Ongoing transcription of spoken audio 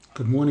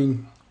Good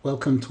morning.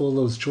 Welcome to all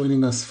those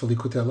joining us for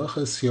Likutey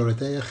Halakhos, Yoreh,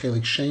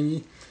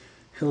 Deah,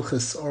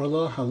 Hilkhos,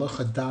 Orlah,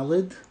 Halakha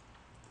Dalid,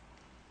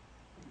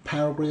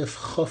 paragraph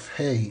Chof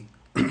Hey.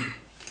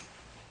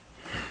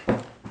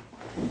 We're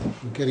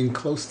getting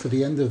close to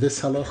the end of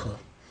this halakha.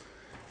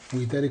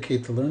 We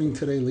dedicate the learning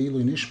today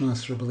Leilu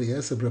Nishmas Rabbi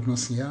Eliezer Reb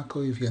Nosson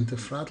Yaakov Yente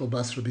Fradl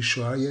Bas Rabbi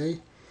Shuaryeh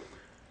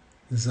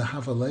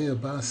Zahava Leah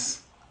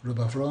Bas Reb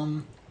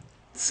Avram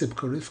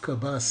Tzipka Rivka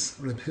Bas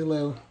Reb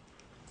Hillel,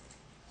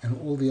 and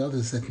all the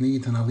others that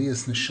need an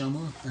Aliyas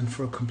Neshama, and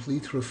for a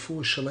complete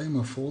refuah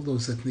shalema for all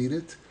those that need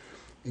it,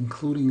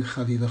 including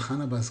Chaviva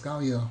Chana Bas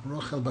Galia,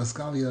 Rochel Bas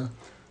Galia,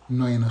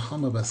 Noya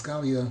Nechama Bas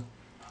Galia,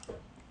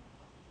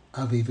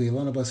 Avi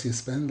Veilana Bas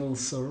Yispendel,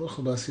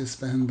 Sorochel Bas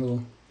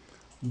Yispendel,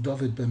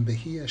 David ben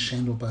Behia,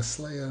 Shendel Bas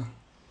Leah,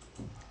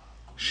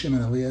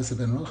 Shimon Eliezer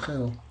ben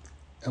Rochel,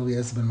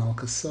 Eliezer ben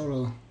Malka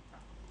Sora,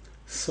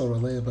 Sora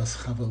Leah Bas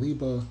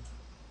Chavaliba,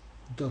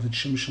 David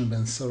Shimshon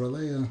ben Sora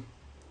Leah,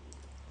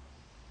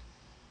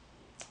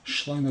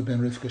 Shlomo ben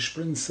Rivka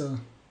Sprinza,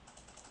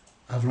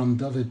 Avram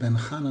David ben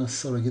Chana,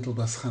 Sora Gittel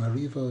Bas Chana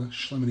Riva,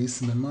 Shlomo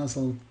Nissen ben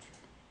Mazel,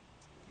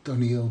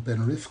 Daniel ben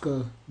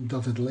Rivka,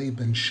 David Leib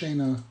ben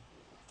Shena,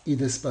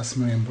 Idis Bas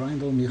Miriam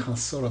Brindel, Michal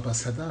Sora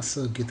Bas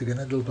Hadassah, Gitte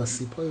Ganedel Bas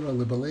Sipoira,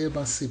 Libalea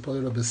Bas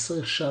Sipoira,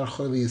 Besoich Shar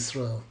Choyli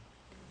Yisrael.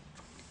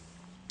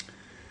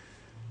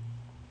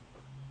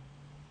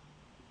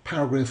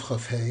 Paragraph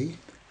Chof Hey.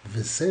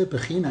 V'zeh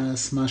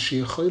bechinas ma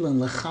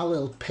sheyecholen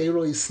lechalel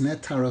peiros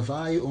net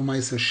haravai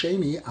u'maiser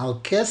sheni al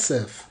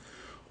kesef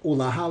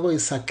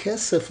u'lahalois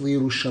hakesef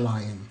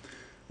liYerushalayim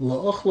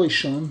la'ochloi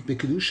shon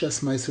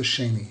b'kedushas maiser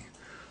sheni.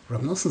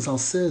 Rav Nosson Zal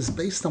says,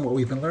 based on what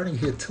we've been learning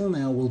here till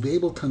now, we'll be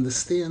able to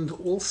understand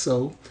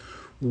also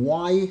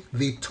why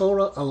the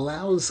Torah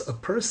allows a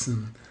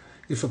person,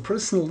 if a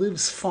person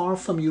lives far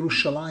from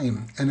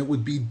Yerushalayim, and it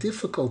would be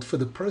difficult for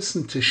the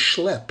person to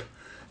schlep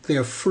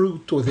their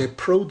fruit or their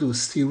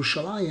produce to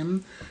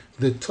Yerushalayim,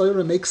 the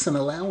Torah makes an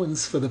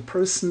allowance for the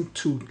person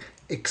to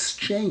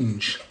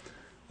exchange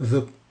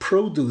the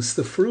produce,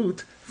 the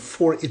fruit,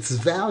 for its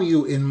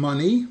value in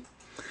money,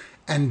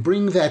 and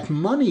bring that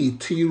money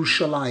to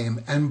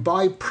Yerushalayim and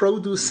buy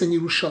produce in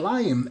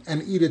Yerushalayim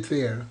and eat it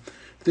there.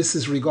 This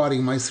is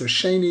regarding Meiser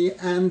Sheni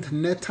and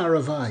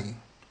Netaravai.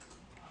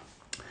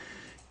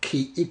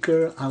 Ki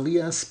Iker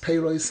Alias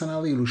Peiros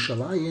Anal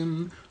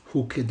Yerushalayim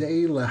Hu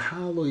Kedei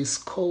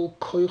Lehalois Kol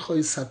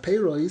Koichos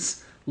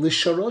HaPeiros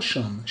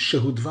Lisharosham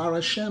Shehu Dvar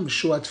Hashem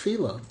Shuat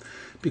Tefillah.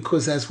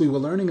 Because as we were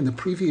learning in the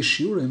previous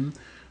Shurim,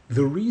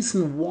 the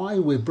reason why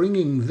we're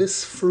bringing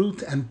this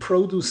fruit and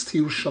produce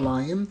to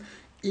Yerushalayim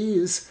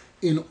is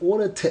in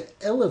order to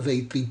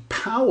elevate the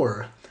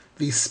power,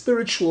 the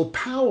spiritual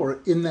power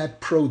in that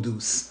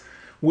produce,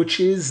 which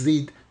is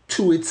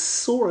to its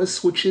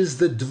source, which is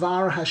the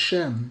Dvar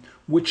Hashem,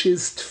 which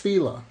is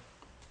Tefillah.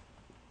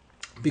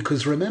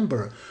 Because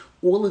remember,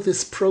 all of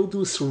this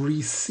produce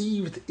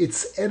received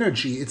its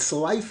energy, its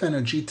life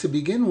energy to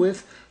begin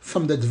with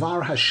from the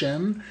Dvar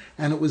Hashem,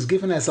 and it was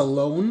given as a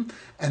loan,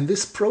 and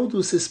this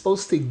produce is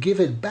supposed to give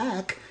it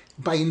back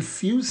by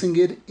infusing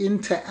it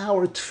into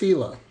our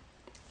Tefillah.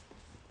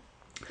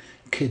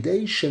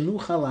 Kedei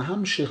shenucha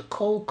lahamshich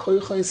kol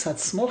koichos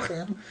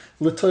hatzmochem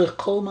l'toich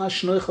kol ma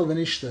shnoichel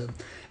v'nishta.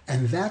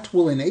 And that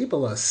will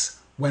enable us,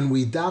 when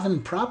we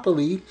daven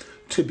properly,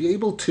 to be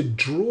able to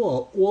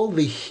draw all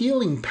the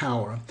healing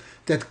power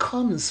that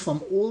comes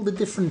from all the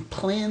different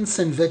plants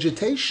and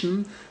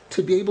vegetation,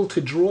 to be able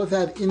to draw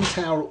that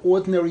into our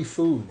ordinary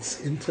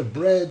foods, into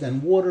bread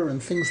and water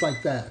and things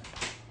like that.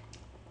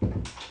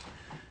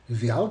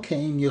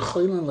 V'alkein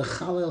yecholen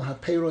lechalel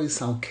hapeiros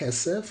al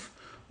kesef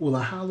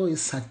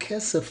ulahalois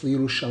hakesef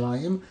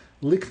liYerushalayim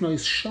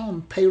liknois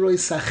sham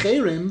peiros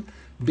acherim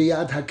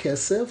biyad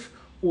hakesef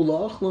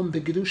ulachlom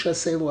begedusha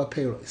selu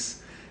hapeiros.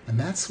 And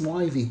that's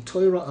why the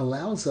Torah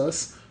allows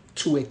us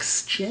to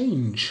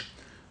exchange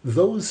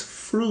those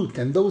fruit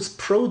and those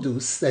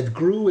produce that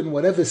grew in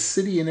whatever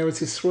city in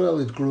Eretz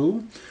Yisrael it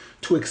grew,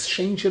 to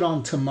exchange it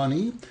onto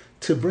money,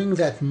 to bring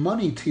that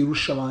money to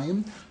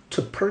Yerushalayim,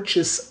 to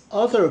purchase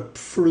other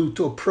fruit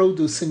or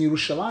produce in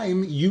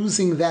Yerushalayim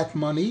using that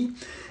money,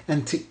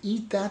 and to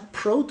eat that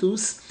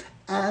produce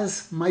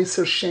as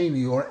Meiser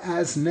Sheni or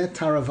as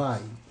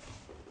Netaravai.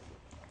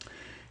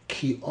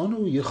 Ki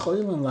onu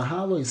yecholen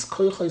lahalois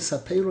koichos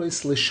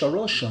hapeiros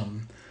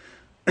lisharosham,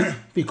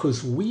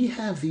 because we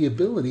have the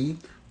ability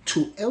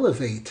to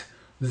elevate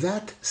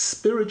that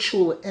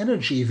spiritual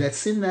energy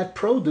that's in that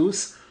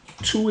produce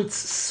to its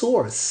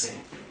source,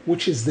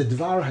 which is the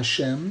Dvar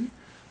Hashem,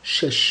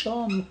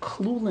 shesham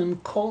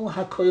klulim kol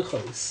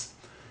hakoichos.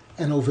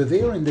 And over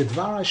there in the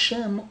Dvar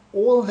Hashem,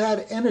 all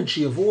that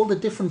energy of all the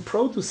different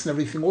produce and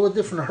everything, all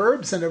the different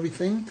herbs and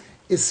everything,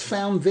 is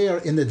found there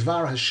in the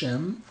Dvar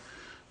Hashem.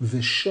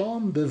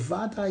 V'shom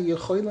bevada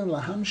yecholen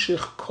lahamshich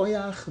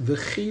koyach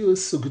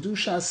v'chiyus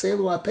u'gdusha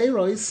aselu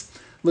hapeiros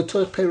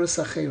l'toich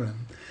peiros acherim.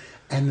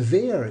 And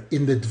there,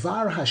 in the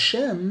Dvar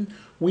Hashem,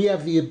 we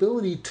have the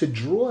ability to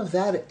draw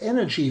that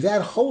energy,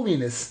 that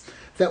holiness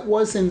that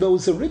was in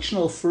those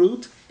original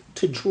fruit,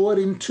 to draw it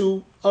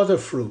into other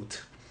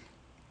fruit.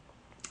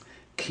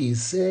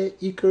 Because again,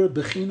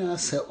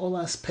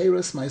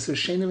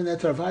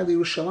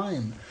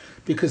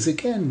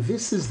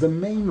 this is the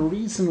main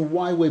reason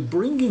why we're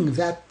bringing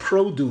that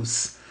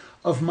produce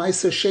of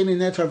Meiser Sheni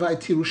Netar Vay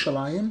to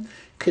Yerushalayim,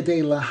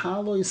 Kedei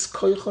Lahalois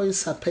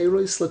Koichos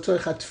HaPeiros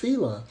L'Toich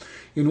HaTfilah,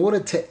 in order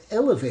to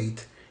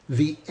elevate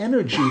the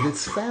energy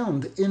that's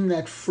found in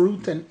that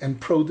fruit and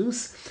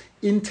produce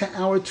into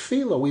our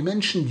tefillah. We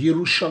mentioned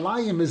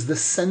Yerushalayim is the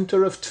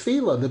center of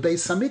tefillah, the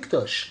Beis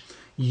Hamikdash,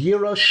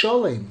 Yira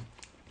Sholem.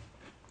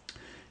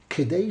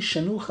 Kedei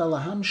shenucha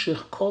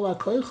lahamshich kol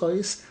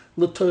hakoichos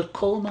l'toich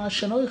kol ma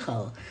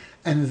shenoichal,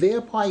 and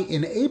thereby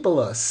enable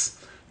us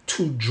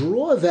to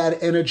draw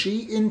that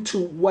energy into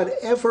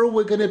whatever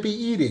we're going to be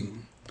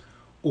eating.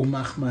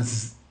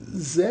 Umachmaz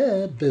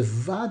zeh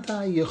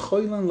bevada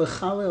yecholen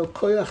lechalel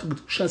koyach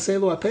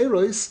gdushaselu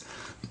apeiros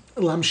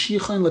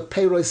lamshichon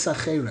lepeiros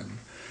acherim.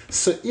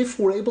 So if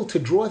we're able to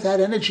draw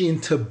that energy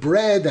into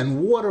bread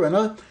and water and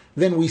other,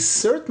 then we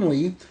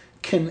certainly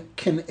can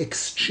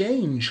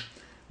exchange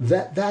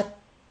that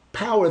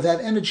power,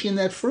 that energy in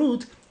that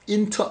fruit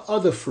into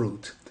other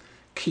fruit.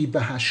 Ki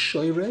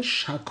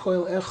bahashoresh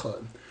hakoil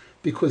echad,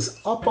 because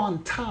up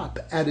on top,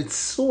 at its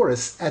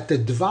source, at the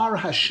Dvar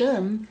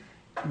Hashem,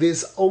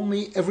 there's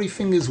only,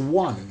 everything is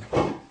one.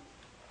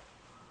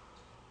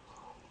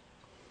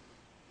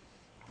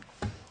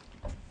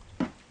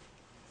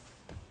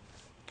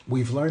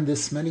 We've learned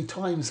this many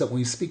times, that when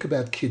we speak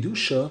about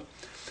Kedusha,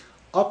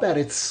 up at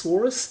its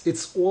source,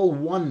 it's all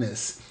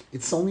oneness.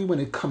 It's only when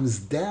it comes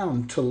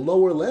down to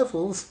lower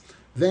levels,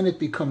 then it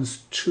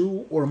becomes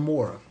two or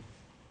more.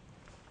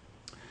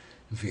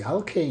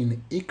 V'alkein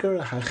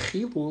ikar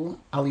hachilul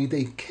al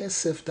yidei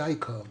kesef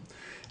daika.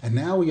 And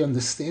now we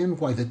understand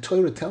why the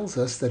Torah tells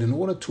us that in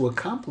order to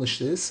accomplish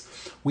this,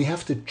 we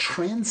have to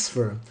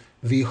transfer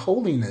the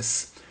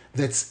holiness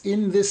that's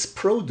in this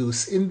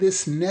produce, in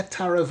this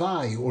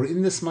netaravai, or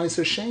in this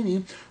meiser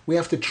sheni. We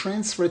have to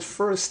transfer it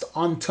first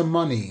onto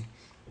money.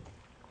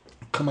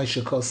 Kamay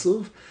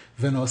shekasuv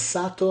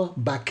v'nosato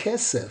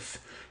bakesef.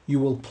 You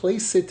will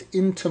place it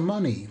into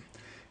money.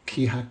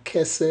 Ki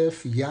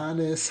hakesef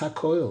yanes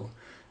hakoil.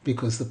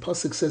 Because the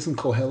pasuk says in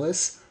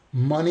Koheles,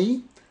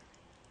 money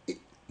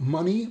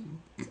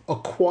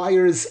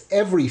acquires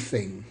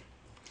everything.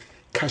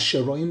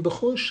 Kasheroin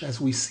b'chush,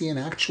 as we see in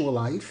actual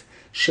life,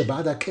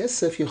 shebad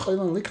hakesef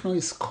yecholen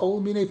liknois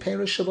kol minei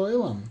perish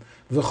shavoilam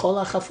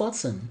v'chol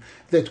hachafotzim.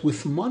 That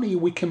with money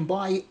we can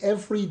buy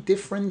every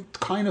different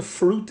kind of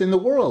fruit in the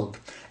world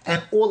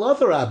and all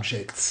other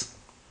objects.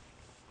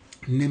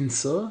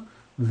 Nimtza,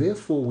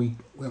 therefore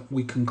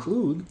we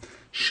conclude,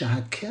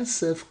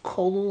 shahakesef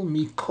kolul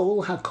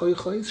mikol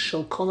hakoichos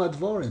shel kol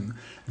advorim,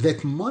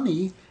 that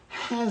money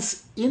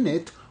has in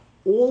it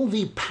all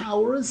the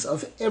powers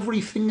of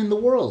everything in the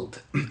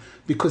world.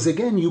 Because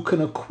again, you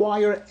can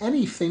acquire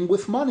anything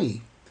with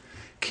money.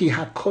 Ki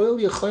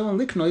hakoil yecholen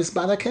liknois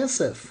bad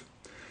hakesef.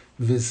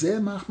 V'zeh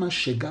machma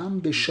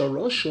shegam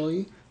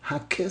b'sharoshoi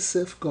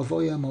hakesef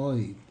gavoya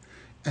moed.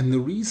 And the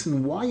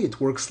reason why it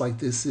works like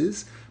this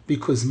is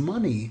because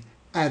money,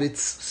 at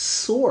its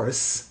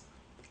source,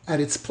 at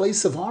its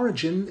place of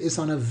origin, is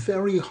on a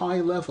very high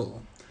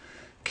level.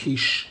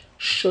 Kish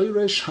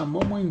shoyresh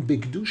hamomoin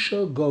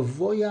bigdusha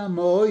gavoya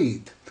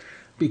moed.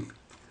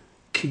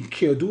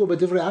 Kiyodua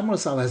b'divrei Admor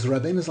Zal, as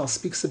Rabbeinu Zal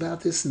speaks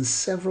about this in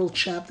several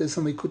chapters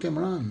in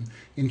Likutey,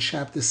 in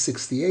chapter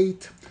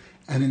 68,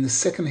 and in the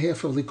second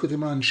half of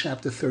Likutey,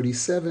 chapter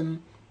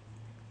 37.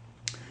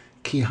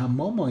 Ki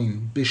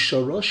hamomoin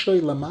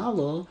b'shoroshoy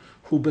lamalo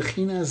hu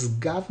bechinas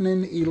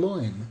gavnen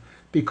iloin,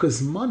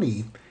 because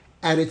money,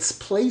 at its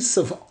place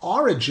of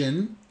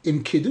origin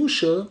in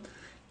Kedusha,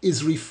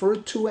 is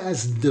referred to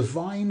as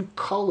divine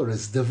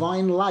colors,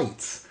 divine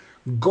lights.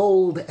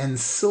 Gold and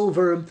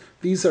silver,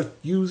 these are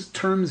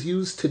terms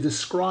used to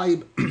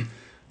describe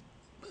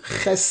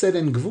chesed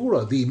and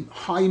gvura, the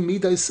high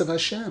midas of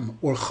Hashem,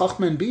 or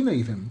chachma and bina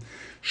even,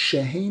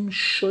 shehem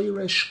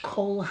shoyresh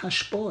kol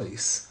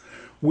hashbois,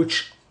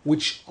 which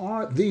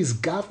are these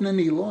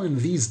gavnen iloin,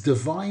 these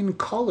divine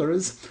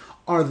colors,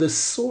 are the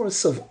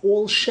source of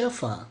all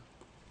shefa.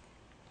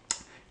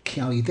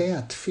 Ki al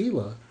yidei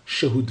atfila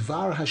shehu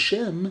dvar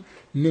Hashem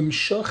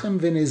nimshochem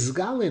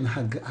v'nizgalin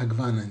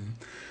hagvanen,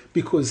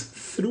 because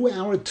through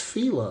our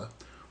tefillah,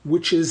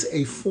 which is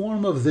a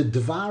form of the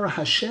dvar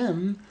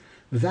Hashem,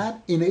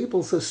 that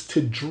enables us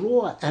to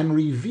draw and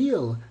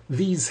reveal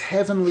these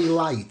heavenly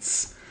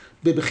lights.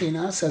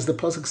 B'bechinas, as the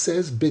pasuk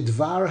says,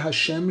 b'dvar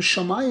Hashem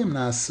shamayim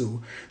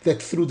nasu,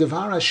 that through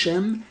dvar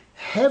Hashem,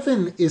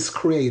 heaven is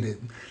created.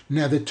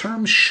 Now the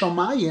term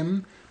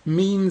shamayim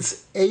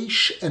means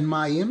eish and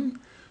mayim,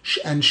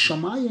 and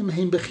shamayim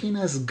heim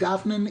bechinas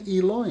gavnen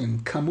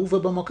iloin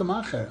kamuva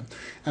b'makom acher.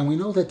 And we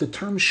know that the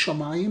term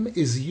shamayim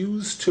is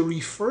used to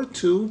refer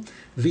to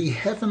the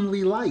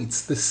heavenly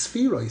lights, the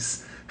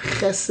spheros,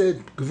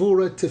 chesed,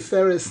 gvura,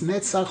 tiferes,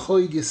 netzach,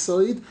 hod,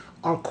 yesod,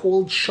 are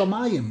called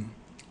shamayim.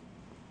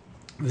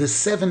 The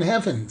seven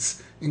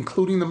heavens,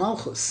 including the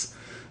Malchus.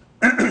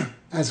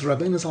 As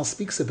Rabbeinu Zal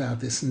speaks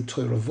about this in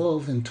Torah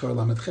Vov and Torah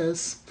Lamed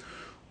Ches,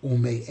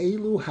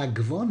 Ume'elu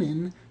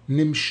hagvonin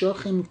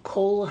nimshochim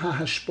kol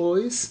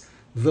hahashpois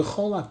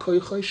v'chol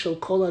hakoichos shel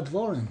kol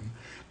advorim.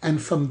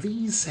 And from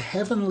these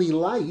heavenly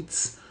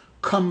lights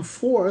come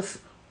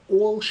forth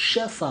all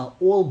shefa,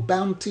 all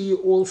bounty,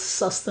 all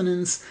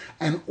sustenance,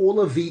 and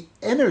all of the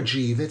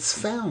energy that's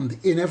found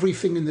in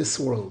everything in this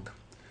world.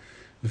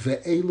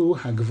 Ve'elu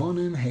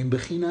hagvonin heim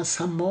bechinas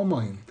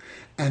hamomoin.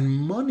 And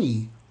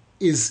money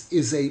is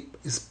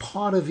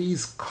part of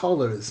these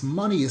colors.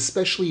 Money,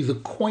 especially the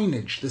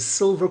coinage, the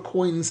silver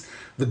coins,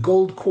 the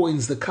gold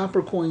coins, the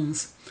copper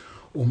coins.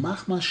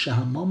 Umachma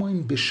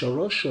shahamomoin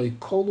bisharoshoy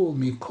kolu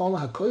mikol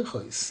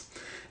hakoichos.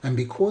 And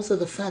because of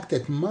the fact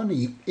that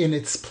money, in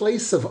its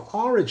place of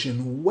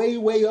origin, way,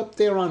 way up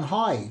there on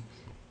high,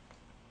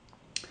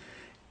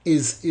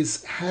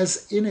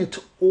 has in it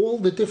all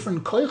the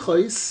different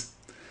koichos,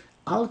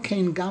 al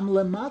kein gam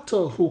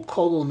lemato hu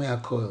kolu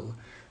me'akol.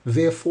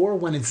 Therefore,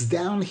 when it's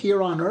down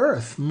here on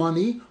earth,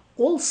 money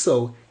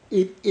also,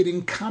 it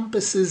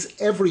encompasses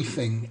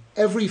everything.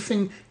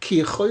 Everything,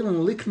 because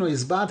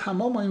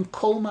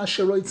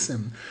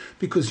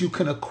you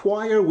can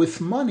acquire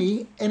with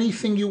money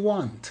anything you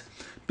want.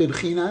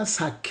 B'bchinas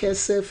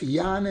hakesef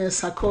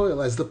yanes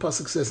hakoil, as the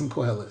pasuk says in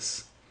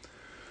Koheles.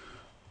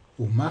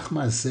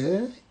 Umachma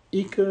zeh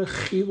iker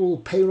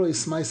chilul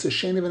peiros ma'aser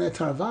sheni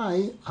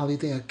v'netarvai al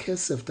yidei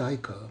hakesef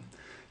daika.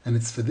 And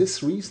it's for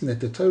this reason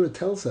that the Torah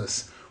tells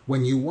us,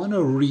 when you want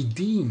to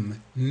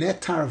redeem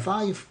netar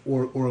vayv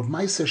or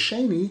ma'aser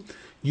sheni,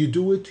 you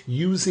do it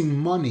using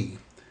money,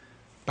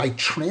 by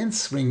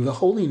transferring the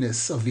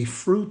holiness of the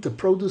fruit, the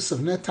produce of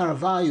netar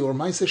vayv or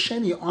ma'aser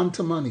sheni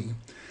onto money.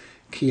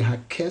 Ki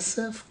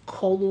hakesef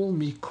kolul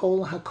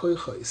mikol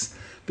hakoichos,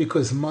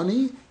 because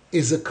money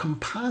is a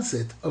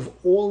composite of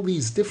all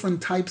these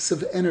different types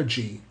of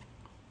energy.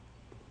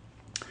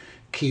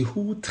 Ki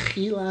hu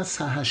tchilas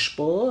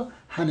hahashpo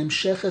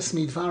hanimsheches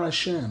midvar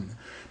Hashem,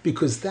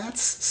 because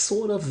that's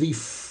sort of the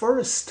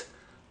first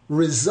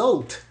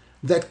result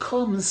that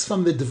comes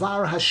from the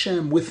Dvar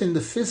Hashem within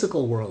the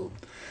physical world.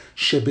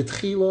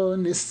 Shebetchilo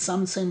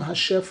nistzamtzem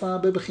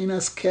hashefa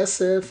bebchinas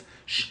kesef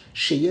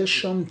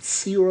sheyeshom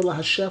tziur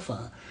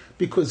lahashefa.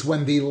 Because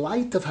when the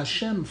light of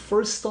Hashem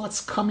first starts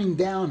coming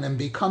down and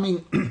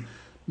becoming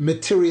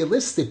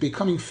materialistic,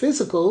 becoming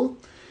physical,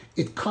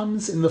 it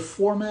comes in the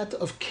format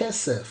of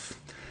kesef,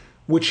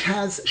 which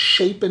has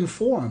shape and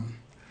form.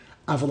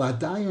 But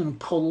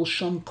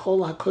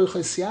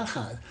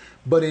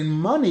in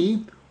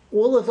money,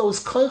 all of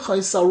those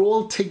koichos are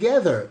all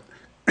together.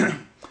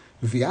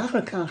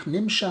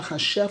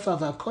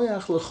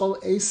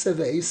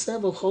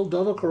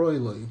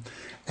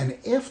 And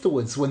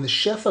afterwards, when the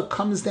shefa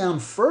comes down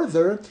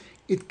further,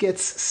 it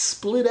gets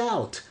split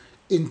out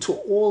into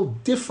all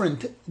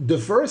different,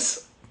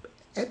 diverse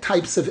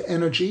types of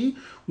energy,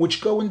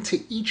 which go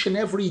into each and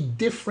every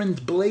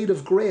different blade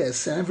of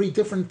grass and every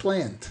different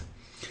plant,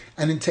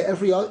 and into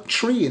every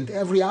tree and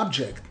every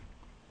object.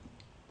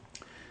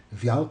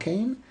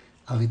 V'alkein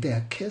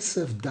alidei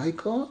kesef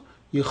daiko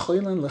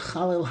yecholen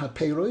lechalel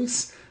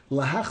hapeiros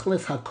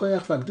lahachlef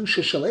hakoyach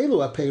v'akdusha shel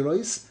elu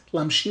hapeiros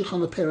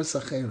lamshichon lepeiros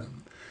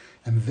acherim.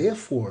 And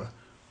therefore,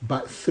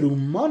 but through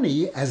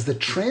money as the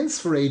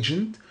transfer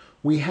agent,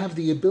 we have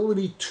the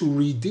ability to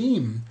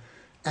redeem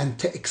and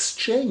to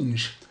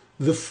exchange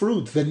the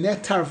fruit, the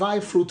netar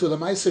vayv fruit or the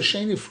ma'aser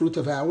sheni fruit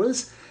of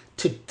ours,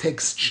 to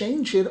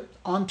exchange it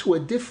onto a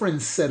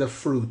different set of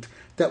fruit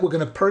that we're going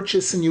to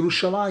purchase in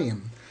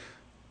Yerushalayim.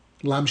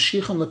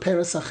 Lamshichon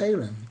lepeiros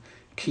acherim.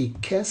 Ki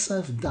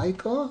kesef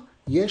daiko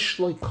yesh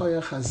lo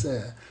koyach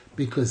hazeh.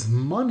 Because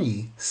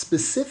money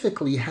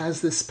specifically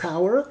has this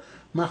power,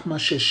 machma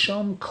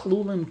shesham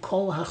klulim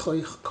kol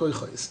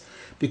hakoichos.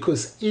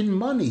 Because in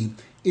money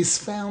is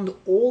found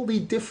all the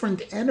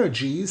different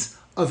energies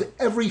of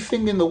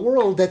everything in the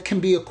world that can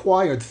be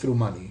acquired through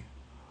money.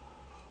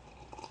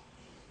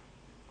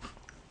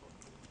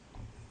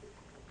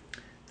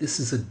 This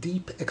is a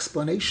deep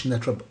explanation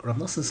that Rav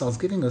Nosson Zal is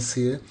giving us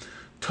here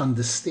to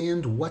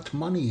understand what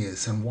money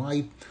is and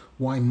why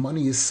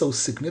money is so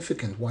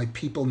significant, why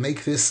people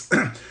make this,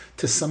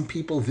 to some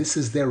people, this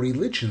is their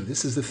religion.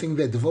 This is the thing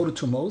they're devoted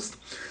to most,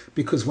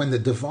 because when the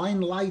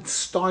divine light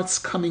starts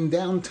coming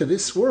down to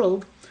this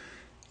world,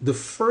 the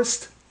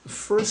first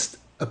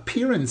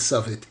appearance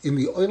of it in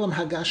the Olam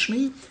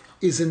Hagashmi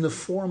is in the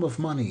form of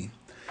money.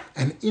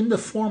 And in the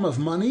form of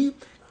money,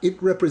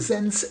 it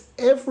represents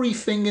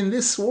everything in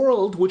this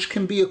world which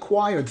can be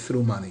acquired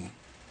through money.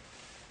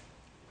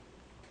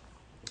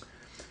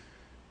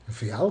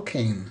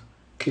 V'alkein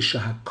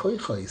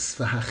kishahakoichos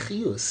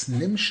v'hachius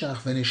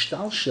nimshach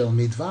v'nishtalshel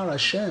midvar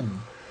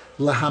Hashem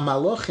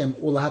lahamalochem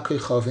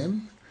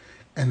ulahakoichovim.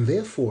 And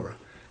therefore,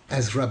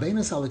 as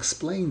Rabbeinu Zal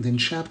explained in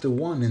chapter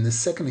 1 in the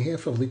second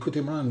half of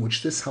Likutey,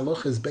 which this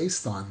halakha is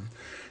based on,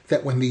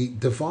 that when the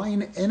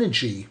divine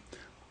energy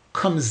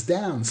comes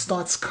down,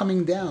 starts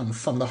coming down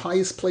from the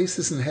highest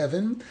places in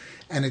heaven,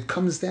 and it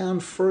comes down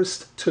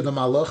first to the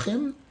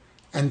malachim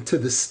and to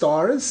the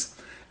stars,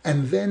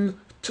 and then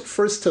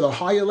first to the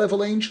higher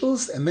level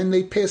angels, and then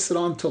they pass it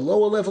on to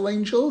lower level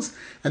angels,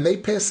 and they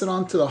pass it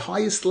on to the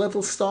highest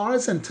level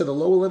stars and to the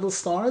lower level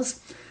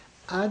stars.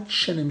 Ad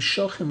shenim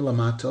shochim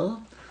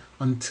lamato,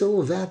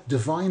 until that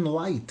divine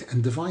light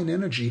and divine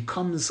energy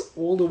comes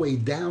all the way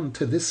down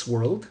to this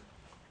world.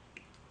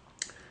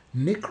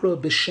 Nikra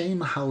b'shem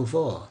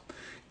halva,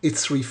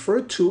 it's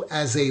referred to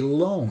as a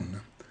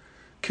loan.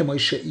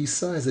 K'moshe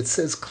Isa, as it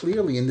says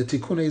clearly in the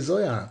Tikkunei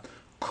Zohar,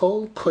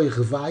 Kol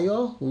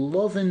koichvaya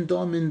lovin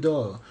do min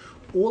do.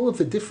 All of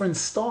the different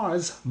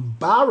stars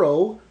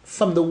borrow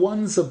from the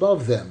ones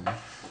above them.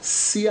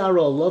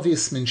 Siara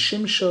lovis min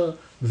shimsha,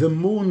 the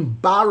moon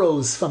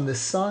borrows from the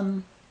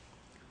sun.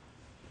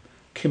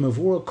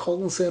 Kimavura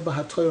kol zeh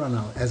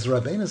b'hatoranal. As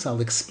Rabbeinu Zal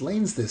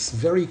explains this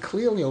very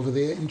clearly over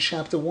there in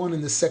chapter 1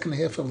 in the second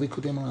half of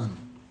Likutey Moharan.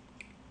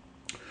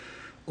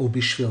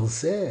 Ubishvil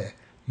zeh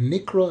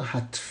nikra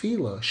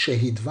hatfila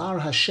shehidvar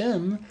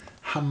Hashem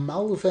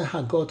hamalve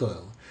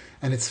hagodol.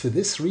 And it's for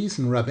this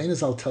reason, Rabbeinu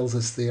Zal tells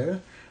us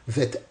there,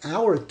 that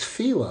our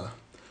tefillah,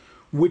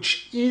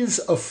 which is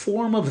a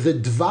form of the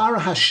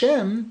Dvar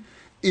Hashem,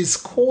 is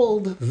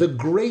called the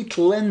Great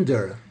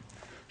Lender.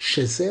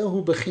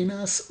 Shezehu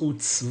bechinas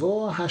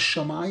utzvo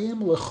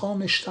hashamayim lecho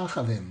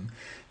mishtachavim.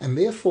 And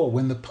therefore,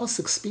 when the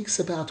pasuk speaks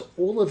about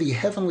all of the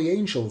heavenly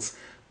angels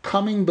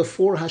coming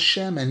before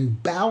Hashem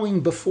and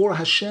bowing before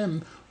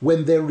Hashem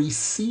when they're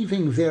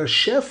receiving their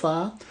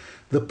shefa,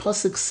 the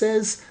pasuk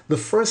says the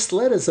first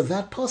letters of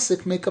that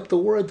pasuk make up the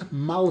word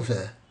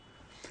malveh.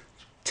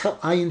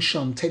 Ayin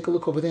Sham, take a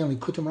look over there in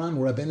Likutey Moharan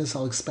where Rabbeinu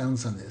Zal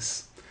expounds on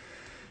this.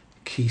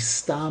 Ki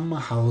stam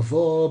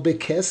halvo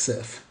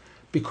bekesef.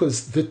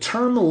 Because the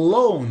term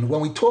loan,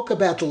 when we talk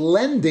about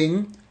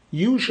lending,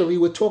 usually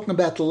we're talking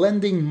about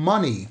lending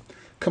money.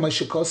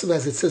 Kamashikosav,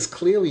 as it says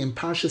clearly in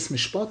Parshas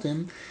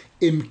Mishpatim,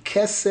 im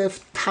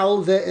kesef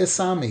talve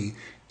esami.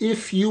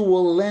 If you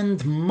will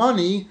lend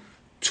money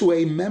to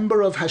a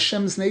member of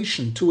Hashem's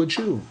nation, to a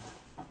Jew.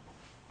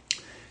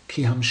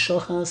 Ki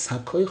hamshochas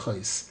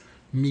hakoichos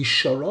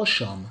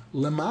misharosham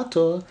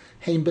lemato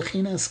heim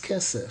bechinas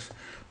kesef.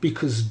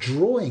 Because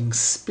drawing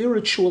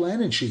spiritual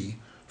energy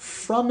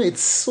from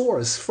its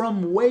source,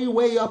 from way,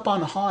 way up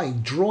on high,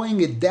 drawing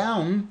it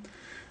down,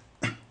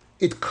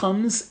 it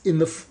comes in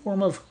the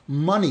form of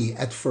money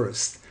at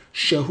first.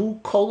 Shehu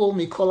kolol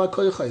mikol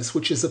hakoichos,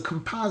 which is a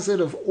composite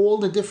of all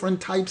the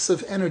different types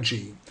of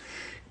energy.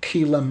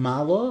 Ki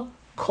lamala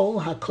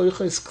kol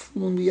hakoichos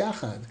klum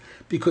yachad.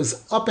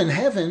 Because up in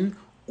heaven,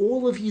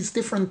 all of these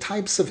different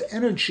types of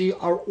energy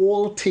are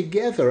all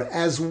together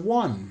as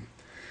one.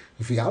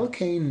 And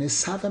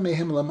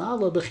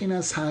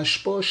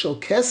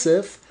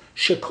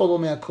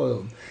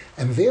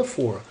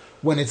therefore,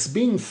 when it's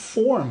being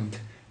formed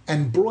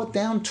and brought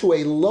down to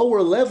a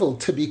lower level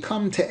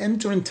to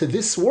enter into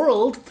this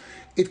world,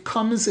 it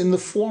comes in the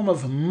form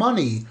of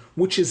money,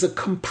 which is a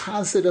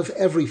composite of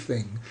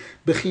everything.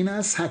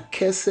 Bechinas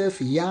hakesef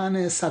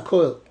yanes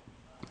hakol.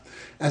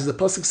 As the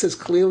pasuk says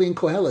clearly in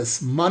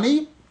Koheles,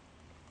 money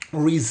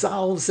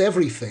resolves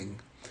everything.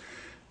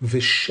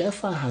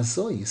 V'shefa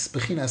hazois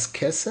bechinas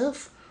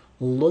kesef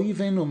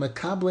loyven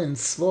umekablen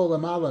tzvo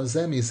lamala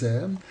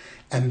zemizem.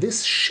 And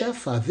this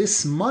shefa,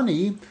 this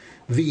money,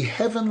 the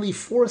heavenly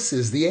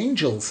forces, the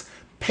angels,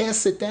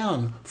 pass it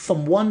down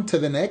from one to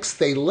the next.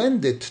 They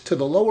lend it to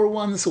the lower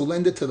ones, who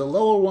lend it to the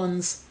lower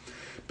ones.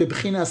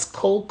 B'bechinas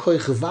kol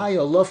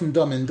koichvaya lofen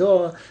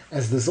domendo,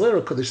 as the Zohar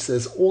Kodesh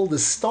says, all the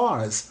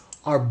stars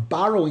are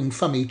borrowing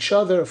from each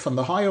other, from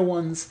the higher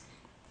ones.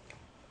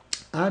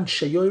 Ad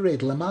sheyored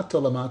lamato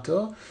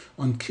lamato,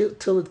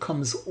 until it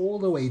comes all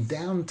the way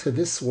down to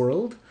this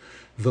world.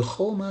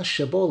 V'chol ma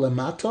shebo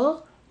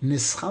lamato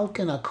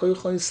nischalken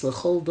hakoichos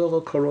lechol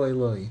dovo karo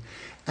Eloi.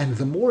 And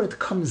the more it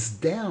comes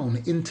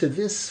down into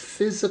this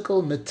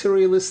physical,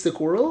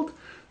 materialistic world,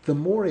 the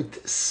more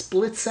it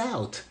splits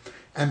out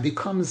and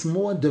becomes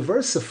more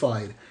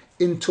diversified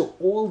into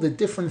all the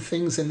different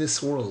things in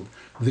this world.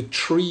 The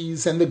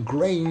trees and the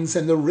grains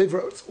and the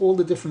rivers, all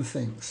the different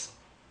things.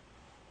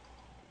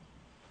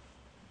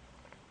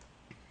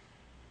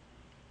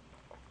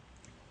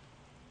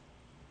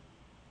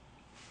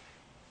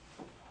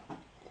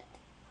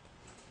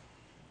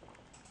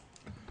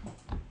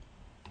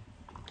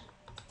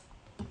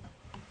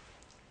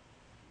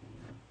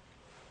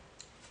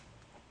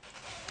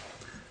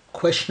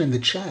 Question in the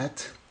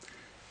chat: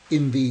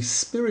 in the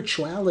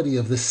spirituality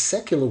of the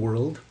secular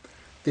world,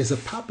 there's a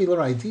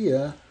popular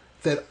idea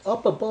that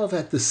up above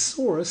at the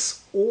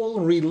source,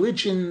 all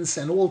religions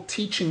and all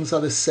teachings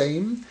are the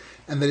same,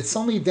 and that it's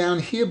only down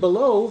here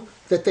below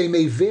that they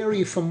may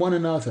vary from one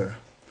another.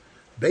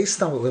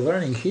 Based on what we're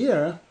learning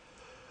here,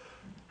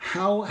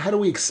 how do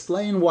we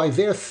explain why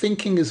their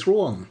thinking is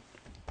wrong?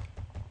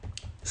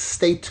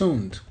 Stay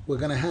tuned. We're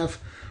going to have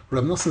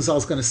Rav Nosson Zal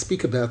is going to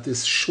speak about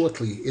this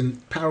shortly. In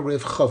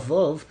paragraph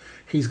Chavav,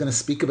 he's going to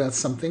speak about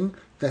something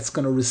that's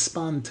going to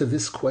respond to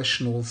this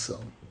question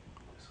also.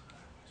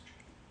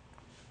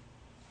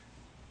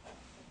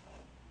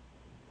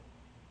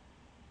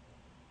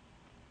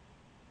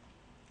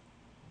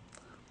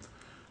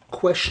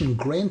 question,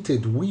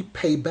 granted, we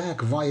pay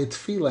back via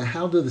tefillah.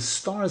 How do the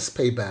stars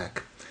pay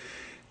back?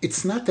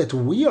 It's not that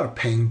we are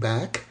paying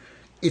back,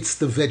 it's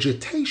the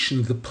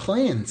vegetation, the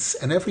plants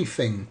and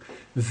everything.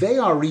 They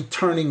are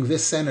returning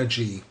this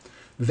energy.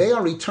 They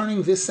are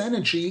returning this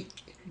energy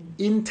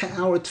into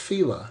our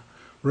tefillah.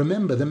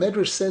 Remember, the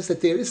Medrash says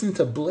that there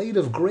isn't a blade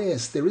of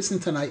grass, there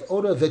isn't an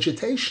iota of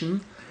vegetation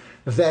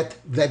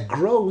that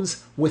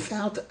grows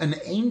without an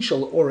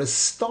angel or a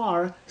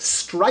star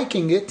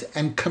striking it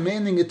and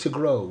commanding it to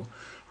grow.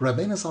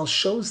 Rabbeinu Zal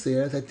shows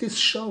there that this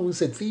shows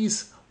that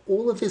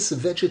all of this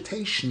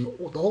vegetation,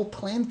 the whole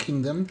plant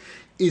kingdom,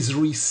 is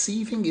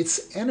receiving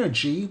its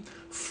energy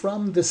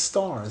from the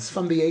stars,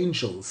 from the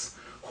angels,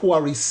 who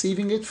are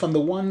receiving it from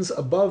the ones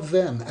above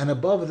them and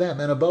above them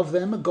and above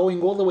them,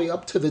 going all the way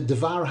up to the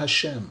Dvar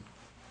Hashem.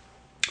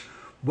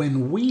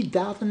 When we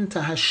daven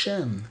to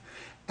Hashem,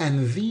 and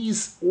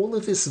all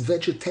of this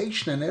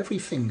vegetation and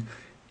everything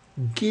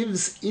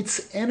gives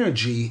its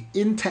energy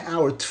into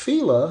our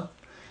tefillah,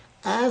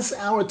 as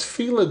our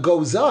tefillah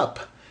goes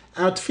up,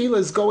 our tefillah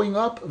is going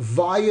up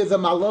via the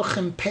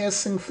malachim,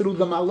 passing through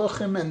the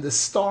malachim and the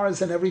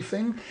stars and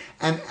everything,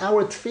 and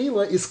our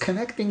tefillah is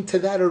connecting to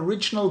that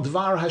original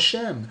Dvar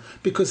Hashem,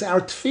 because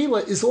our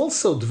tefillah is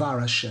also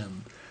Dvar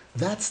Hashem.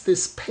 That's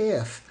this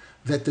path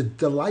that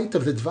the light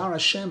of the Dvar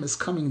Hashem is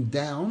coming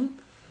down,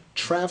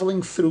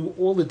 traveling through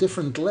all the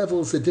different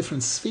levels, the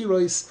different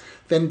spheroids,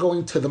 then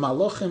going to the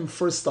malachim,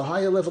 first the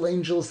higher level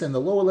angels, then the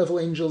lower level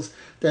angels,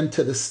 then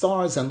to the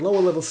stars and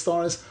lower level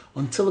stars,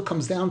 until it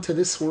comes down to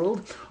this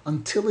world,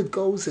 until it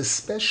goes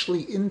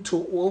especially into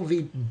all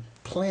the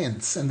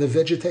plants and the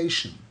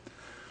vegetation.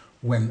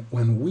 When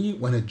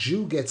a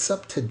Jew gets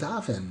up to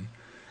daven,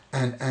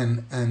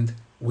 and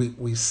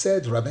we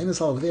said, Rabbeinu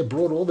Zal over there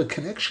brought all the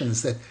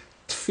connections, that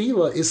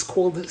tefillah is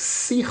called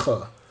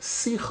sicha.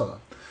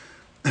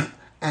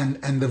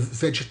 And the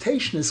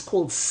vegetation is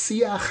called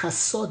siach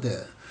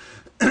hasodeh.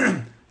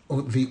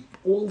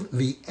 All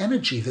the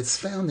energy that's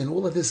found in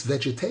all of this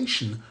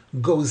vegetation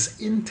goes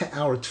into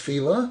our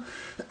tefillah.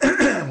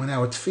 When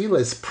our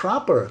tefillah is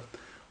proper,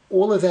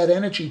 all of that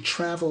energy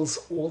travels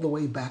all the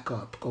way back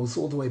up, goes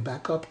all the way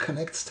back up,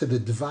 connects to the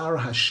Dvar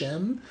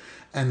Hashem,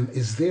 and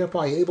is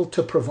thereby able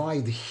to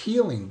provide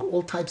healing,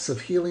 all types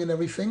of healing and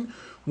everything,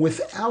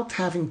 without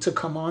having to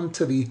come on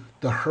to the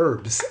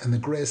herbs and the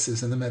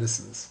grasses and the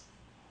medicines.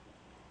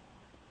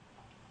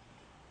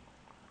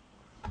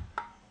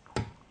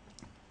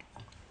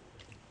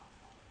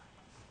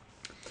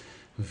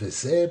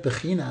 V'zeh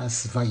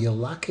bechinas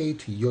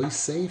vayelaket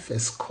Yosef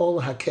es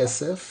kol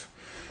hakesef.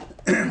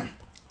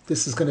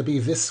 This is going to be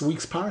this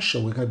week's parsha.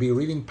 We're going to be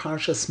reading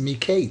Parshas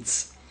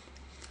Miketz.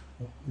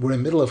 We're in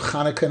the middle of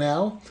Hanukkah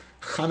now.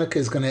 Hanukkah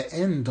is going to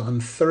end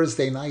on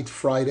Thursday night,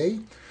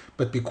 Friday,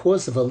 but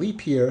because of a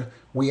leap year,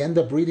 we end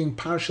up reading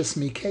Parshas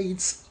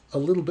Miketz a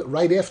little bit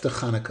right after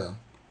Hanukkah.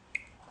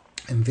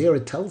 And there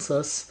it tells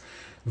us,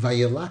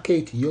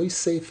 vayelaket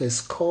Yosef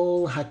es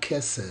kol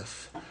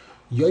hakesef.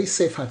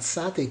 Yosef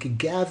HaTzadik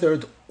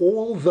gathered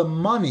all the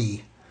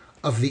money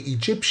of the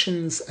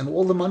Egyptians and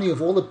all the money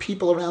of all the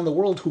people around the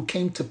world who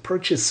came to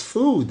purchase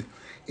food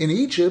in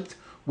Egypt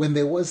when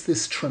there was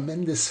this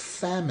tremendous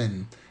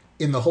famine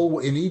in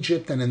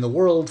Egypt and in the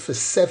world for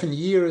 7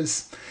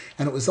 years.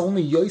 And it was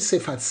only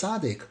Yosef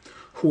HaTzadik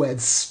who had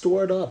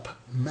stored up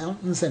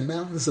mountains and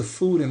mountains of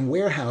food in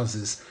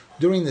warehouses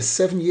during the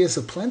 7 years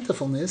of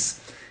plentifulness.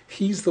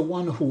 He's the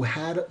one who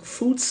had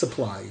food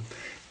supply.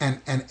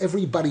 And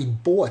everybody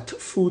bought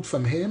food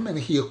from him, and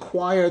he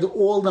acquired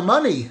all the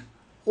money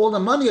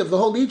of the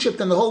whole Egypt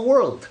and the whole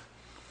world.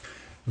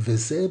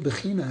 V'zeh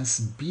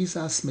bechinas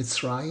bizas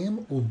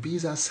Mitzrayim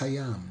u'bizas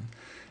hayam.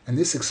 And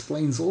this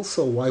explains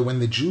also why when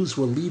the Jews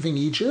were leaving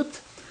Egypt,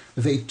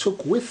 they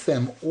took with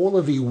them all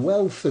of the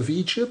wealth of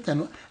Egypt,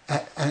 and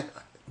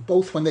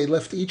both when they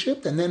left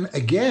Egypt and then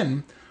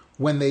again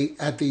when they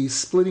at the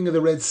splitting of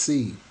the Red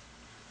Sea.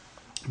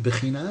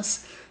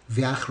 Bechinas as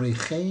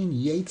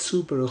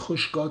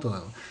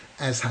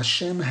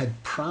Hashem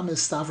had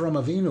promised Avram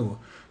Avinu,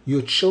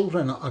 your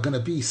children are going to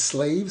be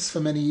slaves for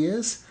many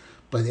years,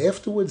 but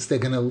afterwards they're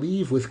going to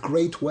leave with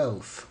great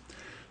wealth.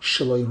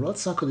 Hashem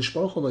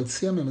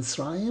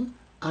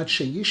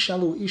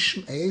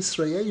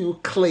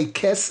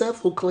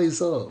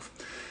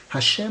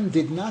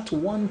did not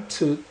want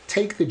to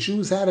take the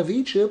Jews out of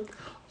Egypt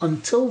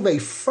until they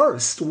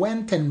first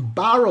went and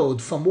borrowed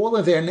from all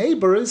of their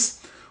neighbors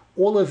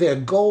all of their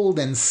gold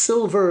and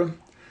silver.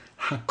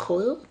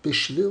 Hakoil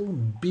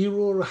b'shvil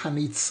birur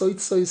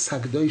hanitzoitzois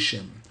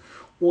hagdoshim.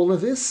 All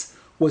of this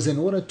was in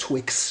order to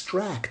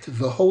extract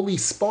the holy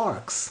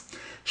sparks.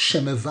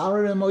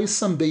 Shemevarem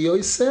oisam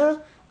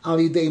beyoser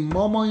alidei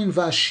momoin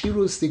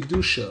v'ashirus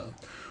digdusha,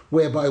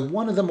 whereby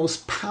one of the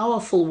most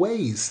powerful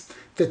ways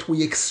that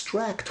we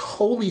extract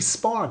holy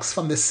sparks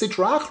from the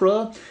Sitra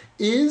Achra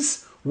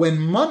is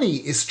when money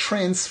is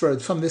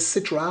transferred from the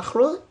Sitra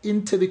Achra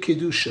into the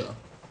Kedusha.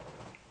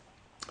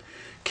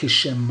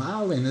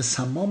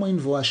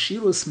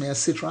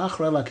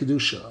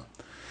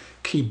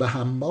 Ki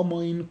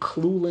bahamomoin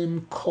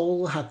klulim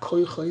kol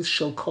hakoichos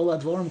shel kol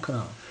advarim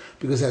kanal.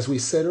 Because as we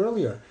said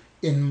earlier,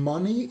 in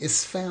money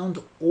is found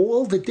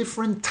all the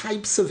different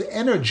types of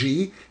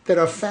energy that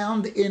are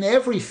found in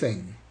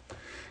everything.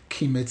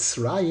 Ki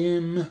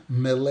Mitzrayim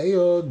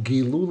meleo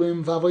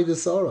gilulim v'avodah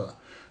zarah.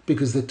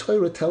 Because the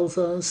Torah tells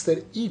us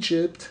that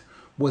Egypt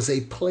was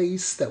a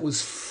place that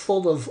was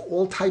full of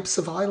all types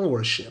of idol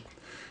worship.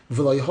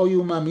 The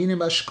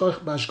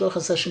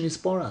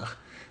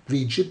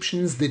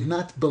Egyptians did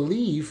not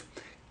believe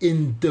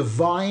in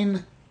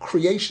divine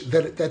creation,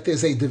 that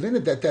there's a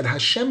divinity, that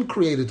Hashem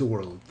created the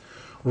world.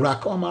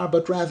 Rak Omar,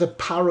 but rather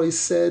Paroi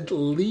said,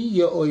 Li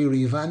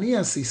Yoreh v'ani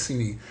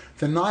asisini.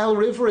 The Nile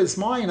River is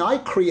mine, I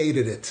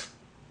created it.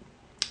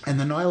 And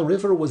the Nile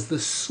River was the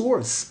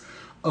source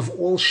of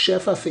all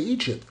Shefa for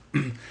Egypt.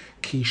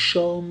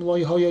 Kishom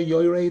lo hoya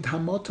yored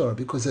hamotor,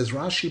 because as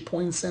Rashi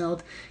points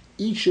out,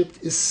 Egypt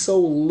is so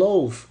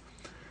low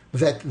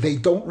that they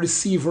don't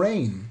receive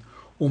rain.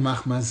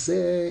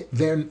 Umachmazeh,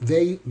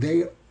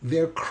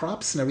 their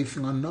crops and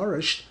everything are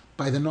nourished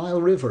by the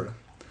Nile River.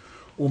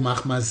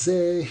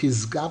 Umachmazeh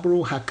his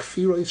gabru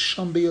hakfiros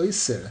sham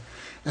beyoser.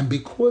 And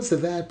because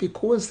of that,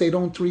 because they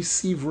don't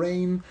receive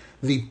rain,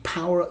 the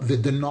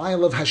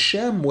denial of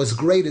Hashem was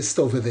greatest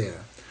over there.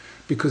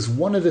 Because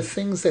one of the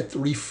things that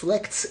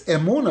reflects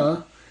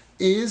emunah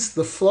is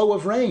the flow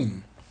of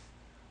rain.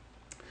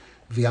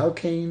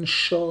 V'alkein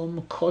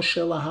shom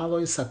kosher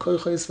lahalois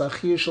hakoichos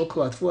v'achir shel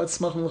kol atvu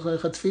atzmachim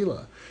l'choich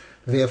tefillah.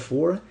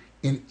 Therefore,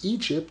 in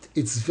Egypt,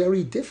 it's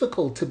very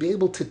difficult to be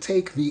able to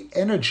take the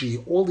energy,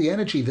 all the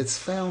energy that's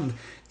found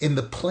in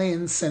the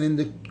plants and in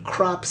the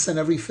crops and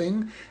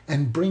everything,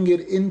 and bring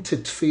it into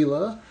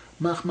tefillah,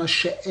 machma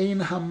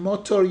she'ein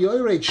hamotor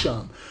yored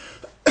sham.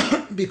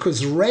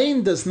 Because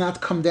rain does not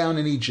come down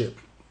in Egypt.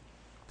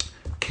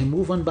 As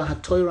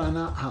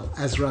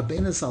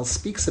Rabbeinu Zal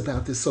speaks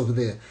about this over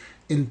there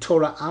in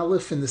Torah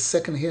Aleph in the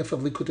second half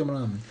of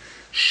Likutey,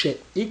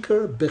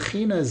 she'ikar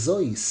bechina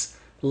zois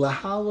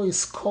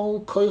lahalois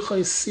kol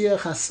koichos siach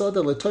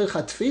hasoda letoich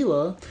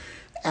hatfila.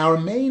 Our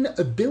main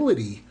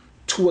ability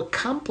to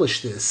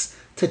accomplish this,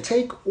 to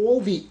take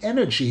all the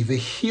energy, the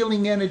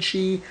healing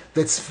energy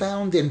that's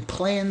found in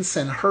plants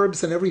and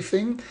herbs and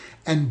everything,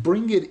 and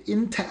bring it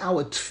into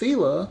our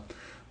tefillah,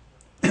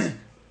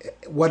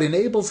 what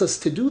enables us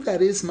to do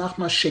that is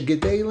machma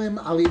shegedelim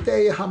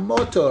alidei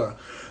hamotor,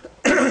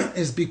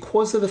 is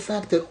because of the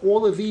fact that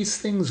all of these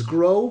things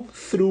grow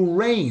through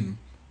rain.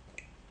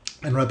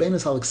 And Rabbeinu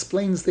Zal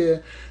explains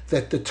there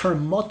that the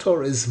term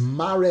motor is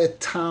mare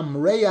tam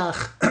reach,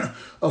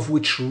 of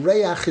which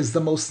reach is the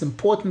most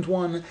important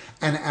one,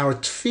 and our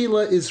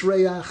tefillah is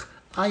reach.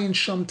 Ayin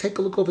Sham, take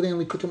a look over there in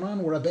Likutey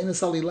where Rabbeinu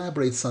Zal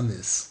elaborates on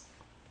this.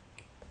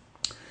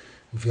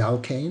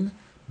 V'alkein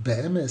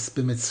be'emes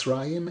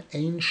b'Mitzrayim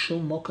ein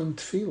shum mokem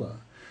tefillah,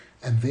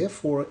 and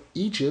therefore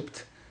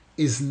Egypt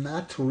is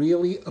not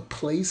really a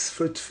place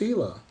for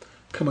tefillah.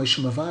 As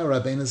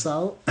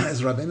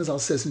Rabbeinu Zal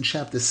says in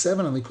chapter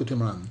 7 on Likutey,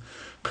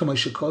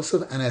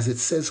 and as it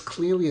says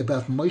clearly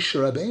about Moshe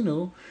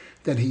Rabbeinu,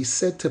 that he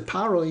said to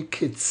Paroi,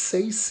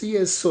 Kitseisi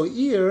es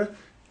so'ir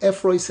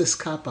efrois es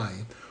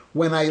kapai.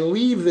 When I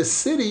leave the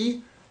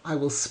city, I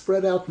will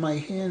spread out my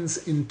hands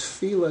in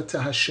tefillah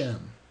to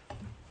Hashem.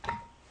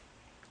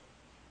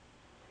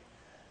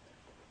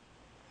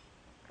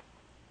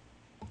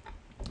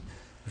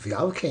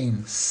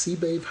 V'alkein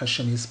sibev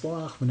Hashem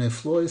yisborach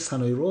v'neflois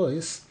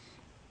hanoirois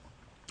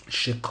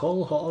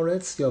shekol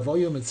ha'oretz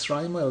yavoyu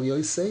Mitzrayim el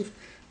Yosef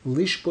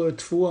lishbor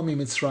tfuah mi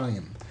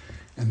Mitzrayim.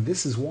 And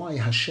this is why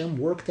Hashem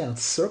worked out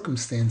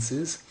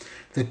circumstances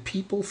that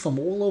people from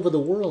all over the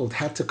world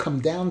had to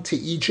come down to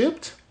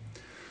Egypt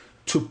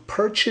to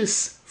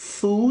purchase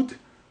food,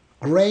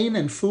 grain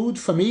and food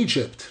from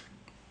Egypt.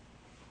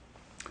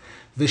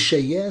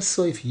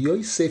 V'sheyesov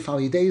Yosef al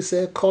yidei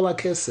zeh kol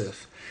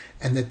hakesef.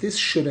 And that this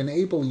should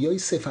enable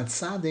Yosef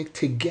HaTzadik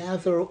to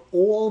gather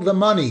all the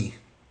money.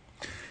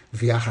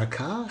 V'achar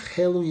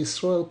helu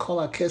Yisrael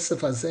kol hakesef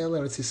hazeh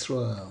l'Eretz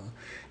Yisrael.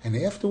 And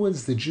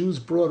afterwards, the Jews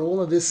brought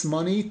all of this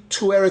money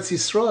to Eretz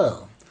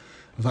Yisrael.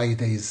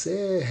 V'yidei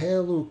zeh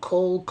helu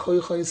kol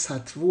koichos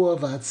hatvua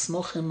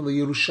v'atzmochem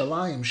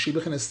leYerushalayim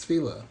shibechenes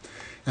tefillah.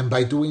 And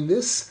by doing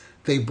this,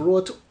 they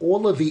brought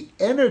all of the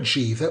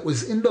energy that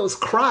was in those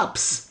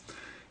crops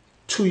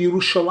to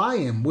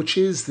Yerushalayim, which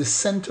is the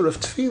center of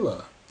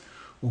tefillah.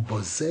 And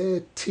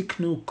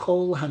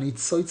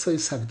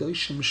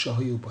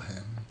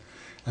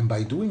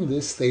by doing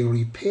this, they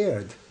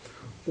repaired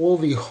all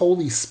the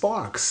holy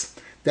sparks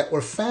that were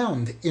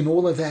found in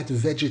all of that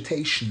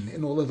vegetation,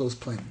 in all of those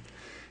plants.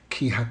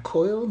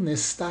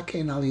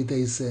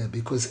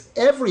 Because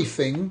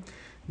everything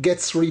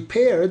gets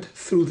repaired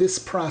through this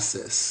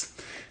process.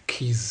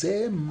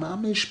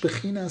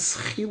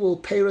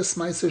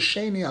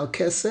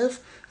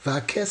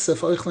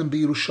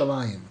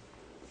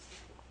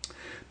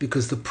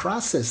 Because the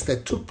process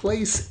that took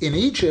place in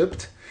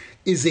Egypt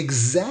is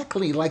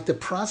exactly like the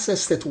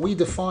process that we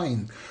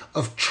define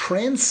of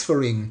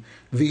transferring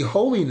the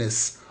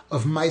holiness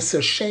of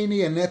Meiser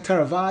Sheni and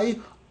Netar Vai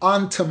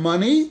onto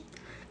money.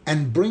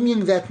 and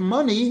bringing that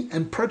money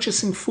and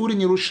purchasing food in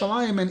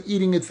Yerushalayim and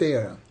eating it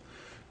there.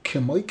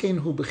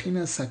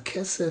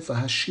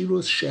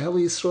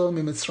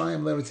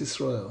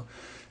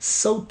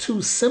 So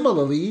too,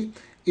 similarly,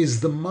 is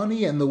the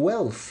money and the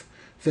wealth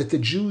that the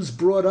Jews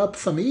brought up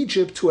from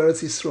Egypt to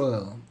Eretz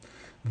Yisrael.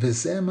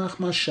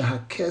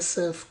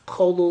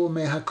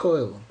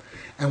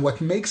 And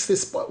what makes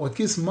this, what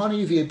gives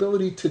money the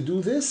ability to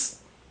do this,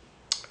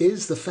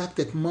 is the fact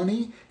that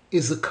money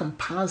is a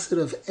composite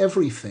of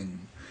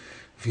everything.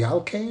 And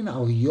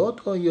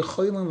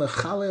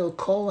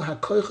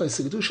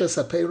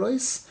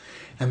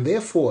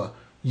therefore,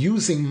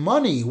 using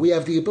money, we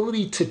have the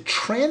ability to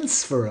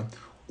transfer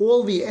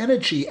all the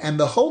energy and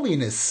the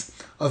holiness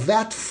of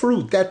that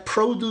fruit, that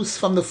produce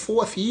from the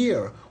fourth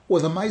year, or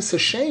the Ma'aser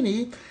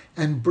Sheni,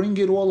 and bring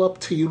it all up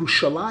to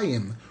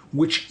Yerushalayim,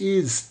 which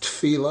is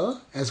Tefillah,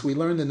 as we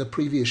learned in the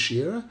previous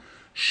year,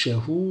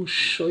 Shehu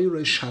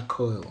Shoyresh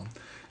HaKoil.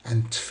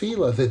 And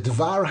Tefillah, the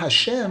Dvar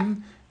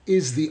Hashem,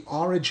 is the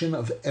origin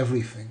of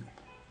everything.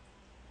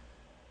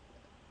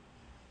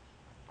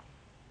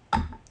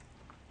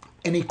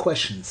 Any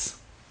questions?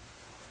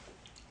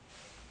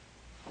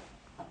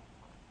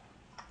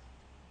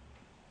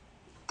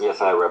 Yes,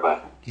 hi, Rabbi.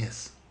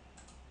 Yes.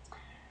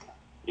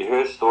 You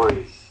hear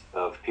stories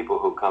of people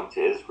who come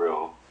to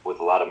Israel with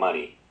a lot of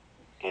money,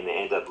 and they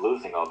end up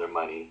losing all their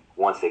money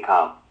once they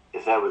come.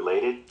 Is that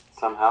related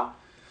somehow?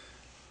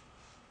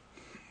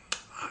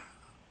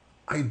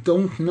 I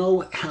don't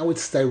know how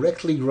it's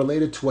directly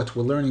related to what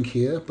we're learning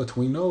here, but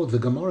we know the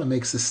Gemara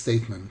makes a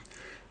statement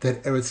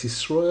that Eretz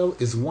Yisrael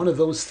is one of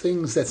those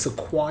things that's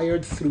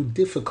acquired through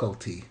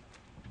difficulty.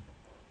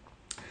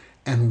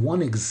 And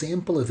one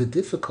example of the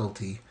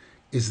difficulty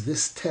is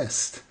this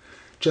test.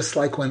 Just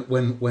like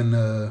when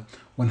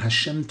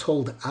Hashem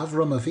told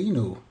Avram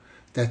Avinu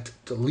that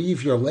to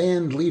leave your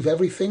land, leave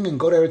everything, and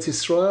go to Eretz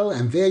Yisrael,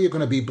 and there you're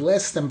going to be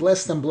blessed and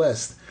blessed and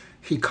blessed.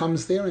 He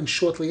comes there, and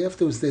shortly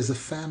afterwards there's a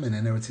famine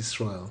in Eretz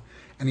Yisrael.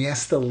 And he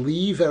has to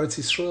leave Eretz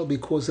Yisrael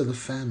because of the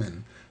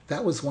famine.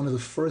 That was one of the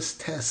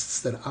first tests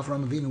that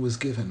Avram Avinu was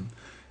given.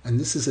 And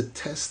this is a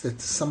test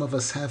that some of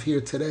us have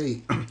here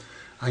today.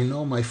 I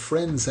know my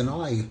friends and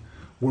I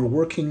were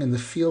working in the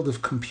field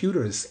of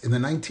computers in the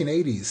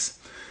 1980s.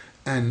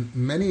 And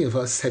many of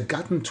us had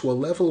gotten to a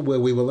level where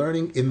we were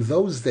learning in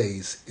those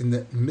days, in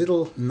the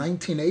middle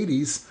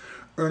 1980s,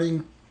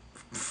 earning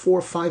 $400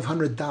 or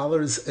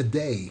 $500 a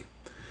day.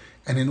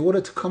 And in order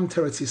to come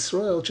to Eretz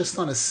Yisrael, just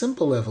on a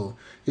simple level,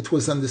 it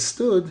was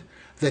understood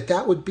that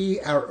that would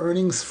be our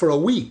earnings for a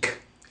week.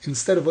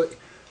 Instead of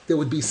there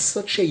would be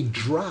such a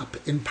drop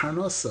in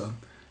Parnasa.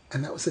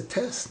 And that was a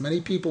test. Many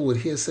people would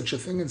hear such a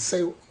thing and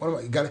say, "What am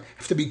I? You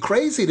have to be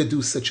crazy to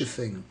do such a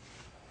thing."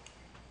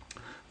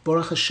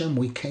 Baruch Hashem,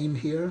 we came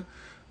here.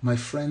 My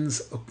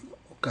friends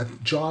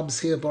got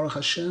jobs here, Baruch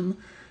Hashem,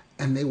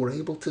 and they were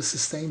able to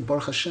sustain.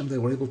 Baruch Hashem, they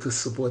were able to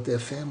support their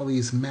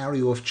families,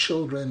 marry off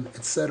children,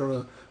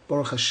 etc.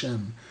 Baruch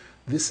Hashem.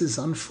 This is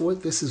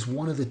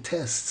one of the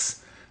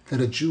tests that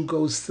a Jew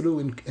goes through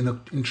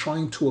in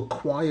trying to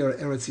acquire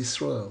Eretz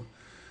Yisrael.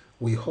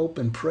 We hope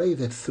and pray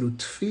that through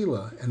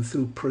tefillah and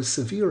through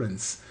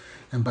perseverance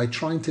and by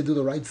trying to do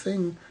the right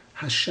thing,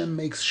 Hashem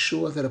makes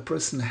sure that a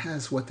person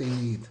has what they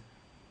need.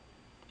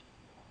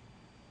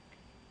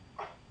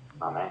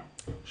 Amen.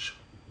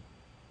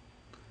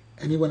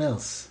 Anyone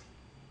else?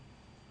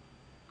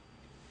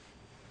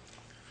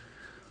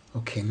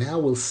 Okay, now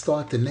we'll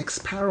start the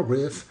next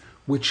paragraph,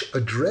 which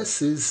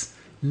addresses,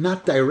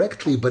 not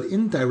directly but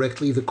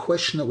indirectly, the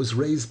question that was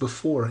raised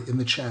before in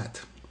the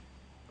chat.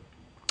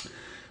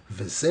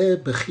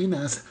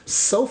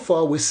 So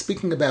far we're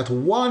speaking about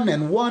one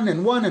and one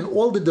and one and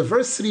all the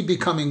diversity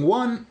becoming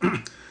one.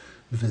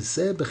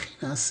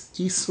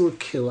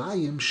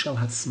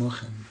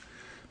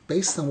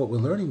 Based on what we're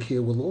learning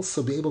here, we'll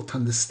also be able to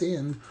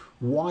understand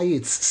why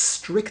it's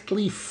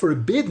strictly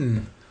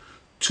forbidden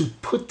to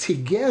put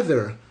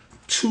together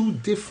two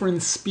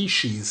different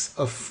species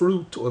of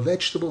fruit or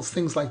vegetables,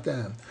 things like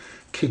that.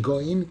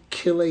 Kigoin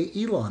kile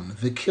ilon,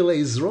 the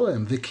kile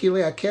zroim, the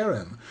kile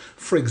akerem.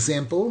 For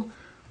example,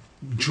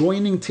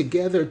 joining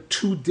together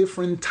two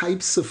different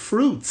types of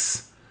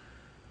fruits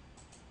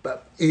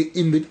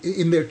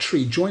in their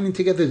tree, joining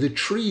together the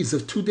trees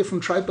of two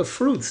different types of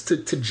fruits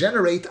to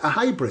generate a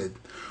hybrid,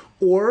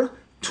 or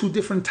two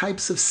different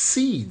types of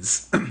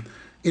seeds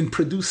in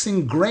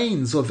producing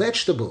grains or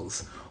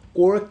vegetables,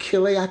 or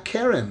kilei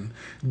akerem,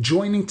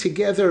 joining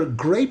together a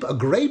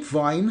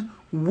grapevine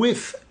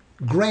with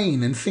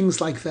grain and things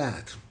like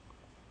that.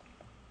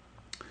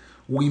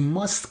 We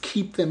must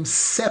keep them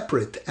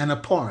separate and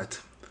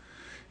apart.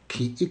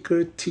 Ki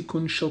ikar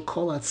tikun shel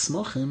kol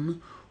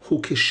atzmachim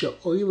hu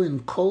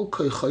kisheoilin kol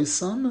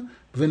koichoisam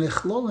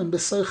v'nechlolin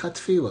b'soich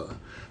hatfilah.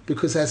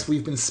 Because as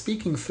we've been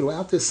speaking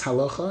throughout this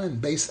halacha,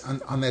 and based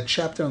on that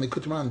chapter on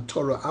Likutey,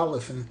 Torah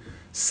Aleph, and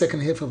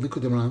second half of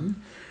Likutey,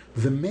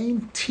 the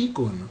main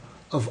tikkun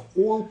of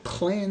all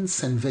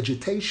plants and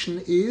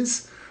vegetation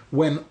is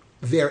when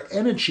their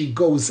energy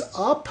goes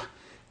up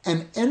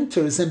and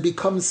enters and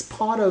becomes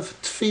part of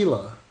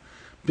tefillah.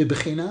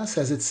 B'bechinas,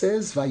 as it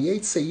says,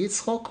 Vayetze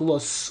Yitzchok lo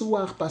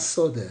suach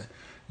basodeh.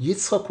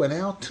 Yitzchok went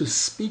out to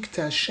speak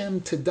to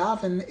Hashem, to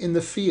daven in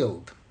the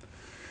field.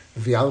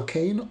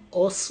 V'alkein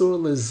osur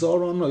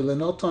lezoron or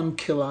lenoton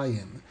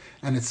kilayim.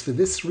 And it's for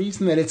this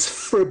reason that it's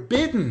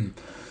forbidden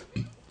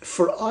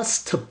for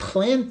us to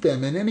plant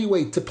them in any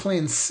way, to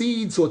plant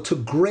seeds or to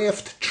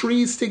graft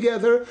trees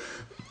together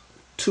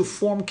to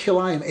form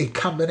kilayim, a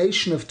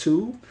combination of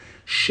two.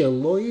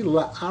 Sheloi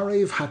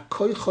la'arev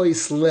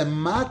hakoichois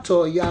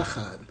lemato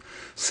yachad,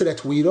 so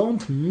that we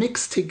don't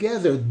mix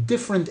together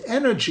different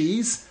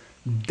energies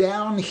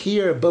down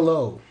here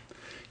below.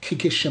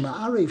 Because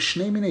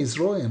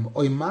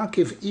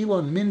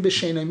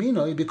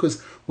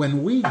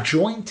when we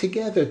join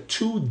together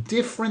two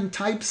different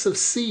types of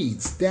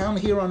seeds down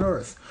here on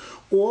earth,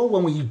 or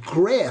when we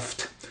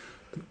graft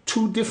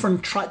two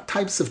different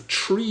types of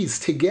trees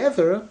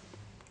together,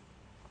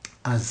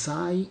 they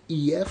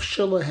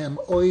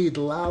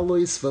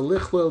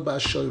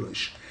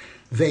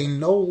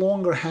no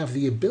longer have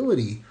the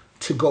ability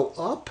to go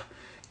up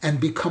and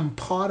become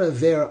part of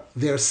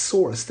their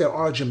source, their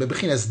origin.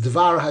 Bebechinas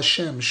dvar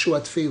Hashem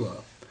shuat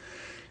tefillah.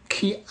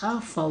 Ki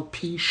afal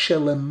pi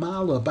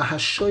shelemala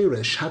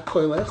bahashoyresh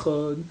hakoil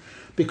echad,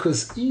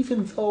 because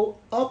even though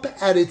up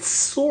at its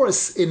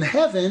source in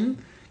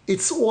heaven,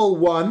 it's all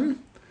one.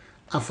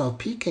 Afal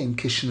pi kein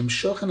kishenim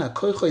shochen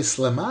hakoichois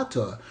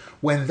lemata,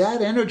 when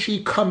that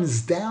energy comes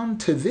down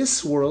to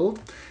this world,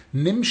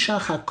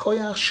 nimshach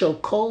hakoyach shel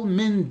kol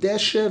min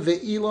deshe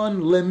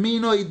ve'ilon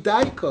leminoi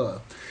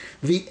daika.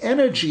 The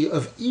energy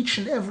of each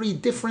and every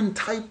different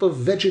type of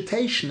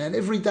vegetation and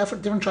every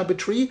different type of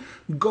tree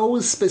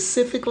goes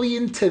specifically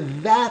into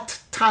that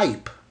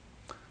type.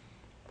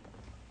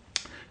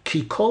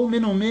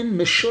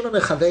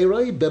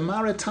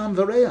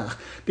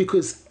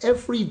 Because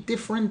every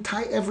different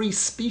type, every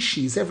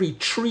species, every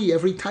tree,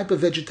 every type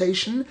of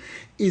vegetation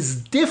is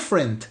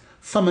different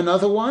from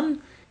another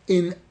one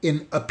in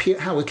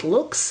how it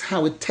looks,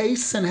 how it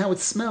tastes, and how it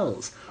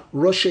smells.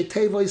 Roshei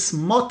Tevois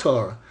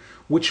motor,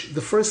 which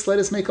the first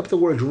letters make up the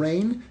word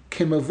rain,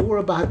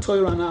 kemavura bahatoy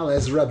ranal,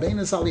 as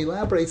Rabbeinu Zal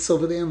elaborates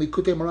over there in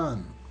Likutey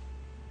Moran.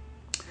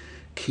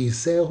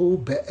 Kizehu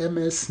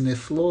be'emes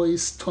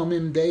niflois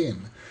tomim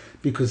deim,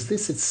 because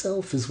this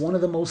itself is one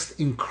of the most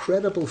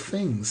incredible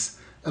things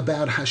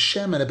about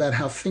Hashem and about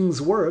how things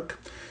work.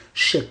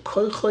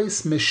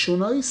 Shekoichois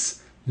meshunois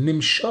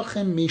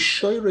nimshochem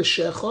mishoyresh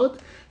echad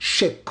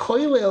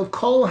shekoilel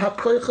kol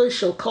hakoichois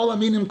shel kol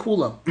aminim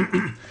kulam.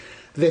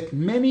 That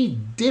many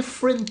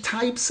different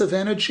types of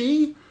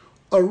energy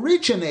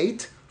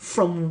originate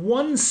from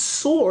one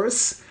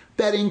source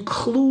that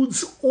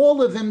includes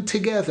all of them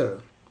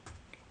together.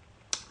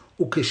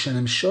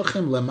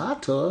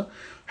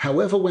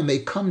 However, when they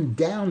come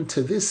down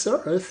to this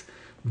earth,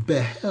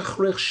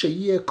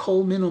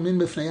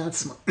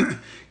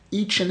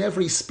 each and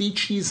every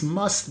species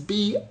must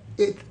be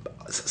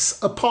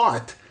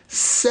apart,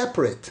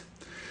 separate.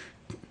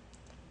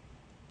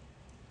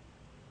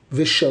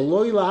 And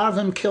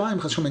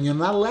you're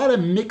not allowed to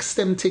mix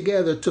them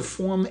together to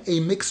form a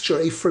mixture,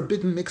 a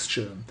forbidden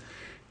mixture.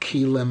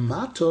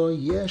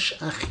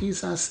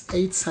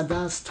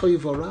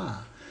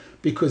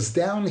 Because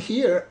down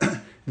here,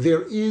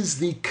 there is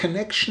the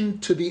connection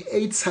to the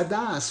Eitz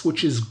Hadas,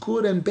 which is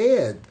good and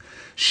bad.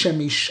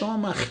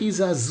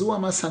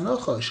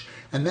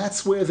 And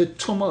that's where the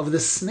tumah of the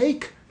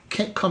snake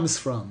comes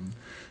from.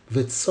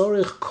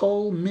 V'tzorich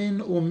kol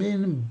min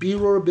umin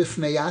birur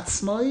b'fnei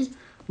atzmai,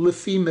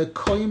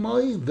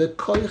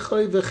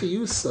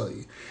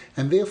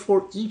 and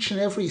therefore each and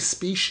every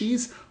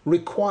species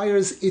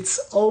requires its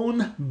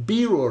own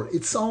birur,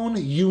 its own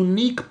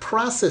unique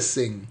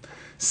processing,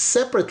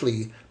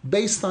 separately,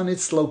 based on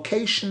its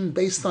location,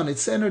 based on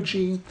its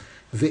energy.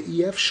 And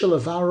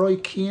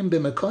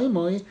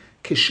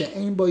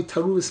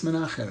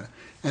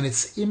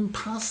it's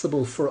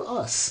impossible for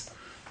us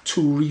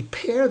to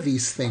repair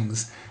these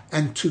things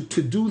and to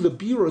do the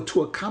birur,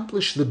 to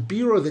accomplish the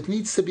birur that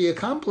needs to be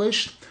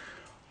accomplished,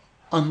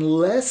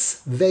 unless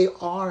they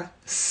are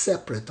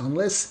separate,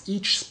 unless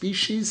each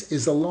species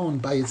is alone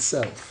by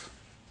itself.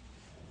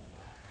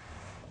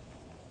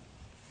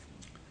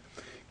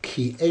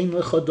 Because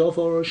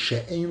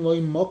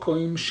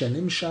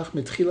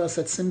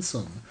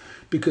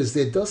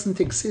there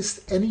doesn't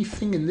exist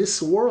anything in this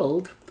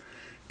world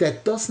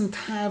that doesn't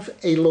have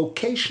a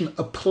location,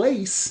 a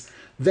place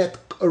that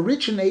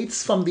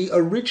originates from the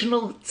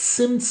original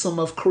tzimtzum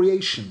of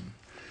creation.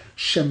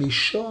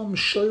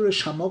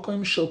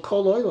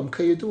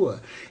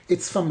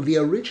 It's from the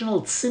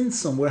original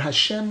tzimtzum where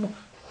Hashem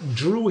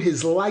drew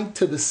his light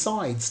to the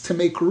sides to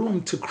make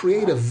room to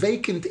create a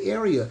vacant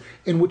area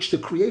in which the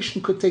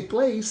creation could take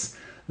place.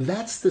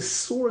 That's the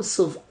source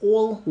of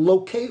all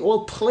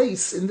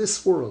place in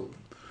this world.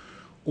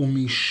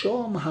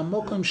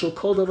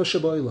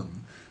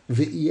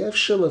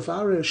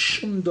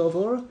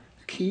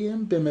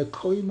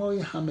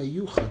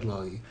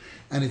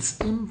 And it's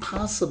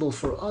impossible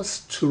for us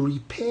to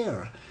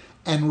repair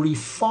and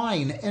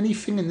refine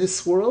anything in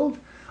this world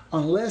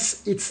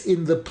unless it's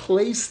in the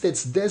place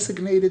that's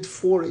designated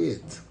for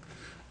it.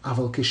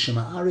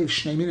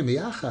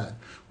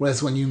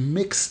 Whereas when you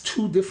mix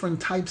two different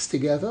types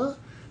together,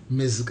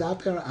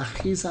 mizgaper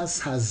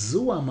achizas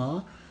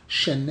hazuama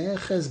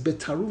sheneches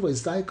betaruva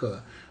is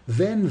daika.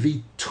 Then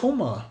the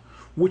tuma,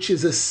 which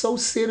is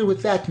associated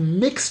with that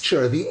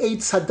mixture, the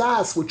eitz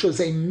hadas, which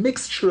was a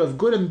mixture of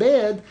good and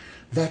bad,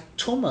 that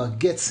tuma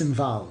gets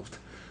involved.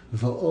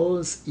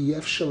 Va'oz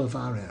iyef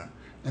shelavarer,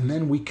 and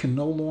then we can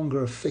no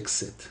longer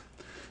fix it.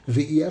 And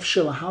we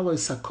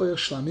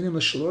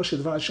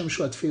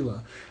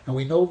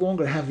no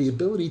longer have the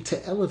ability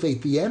to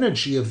elevate the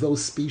energy of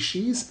those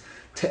species,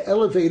 to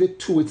elevate it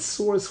to its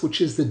source, which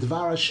is the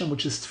Dvar Hashem,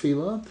 which is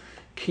Tefillah,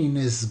 ki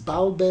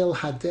nizbalbel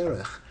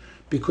haderech,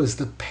 because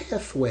the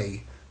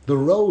pathway, the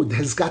road,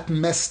 has gotten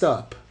messed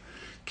up.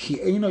 Ki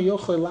eino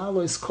yochel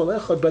la'los kol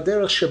echad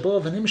baderech shebo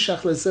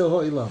v'nimshach lezeh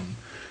ha'olam,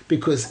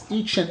 because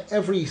each and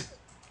every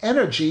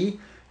energy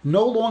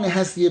no longer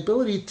has the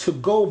ability to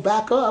go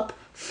back up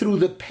through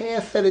the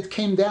path that it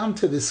came down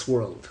to this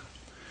world.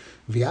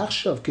 And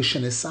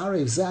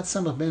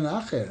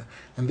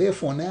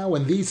therefore now,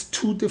 when these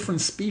two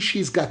different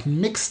species got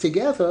mixed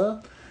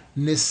together,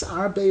 their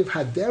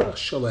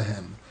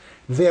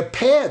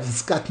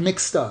paths got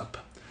mixed up.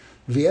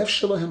 And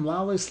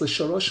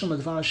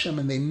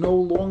they no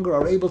longer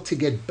are able to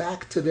get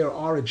back to their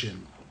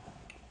origin.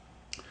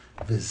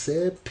 This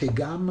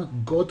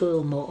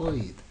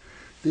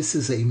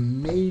is a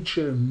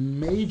major,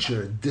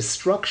 major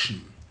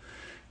destruction.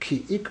 Ki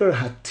ikar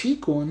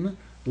hatikun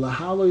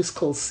lahalois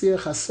kol siach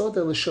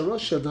hasoda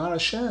l'sharosh Dvar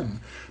Hashem,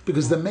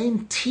 because the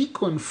main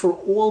tikun for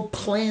all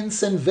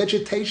plants and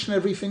vegetation,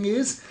 everything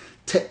is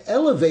to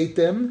elevate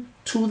them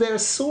to their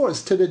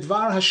source, to the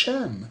Dvar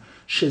Hashem.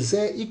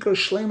 Shezeh ikar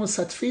shleimus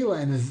hatfila,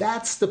 and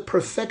that's the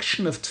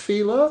perfection of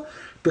tefillah.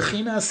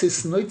 Bechinas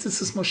is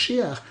noitzis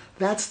Moshiach.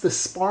 That's the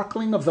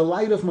sparkling of the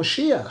light of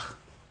Moshiach.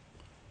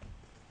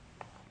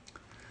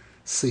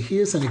 So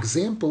here's an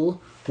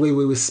example where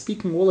we were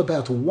speaking all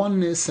about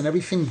oneness and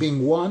everything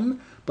being one,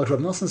 but Rav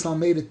Nosson Zal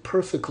made it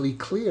perfectly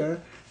clear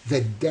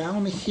that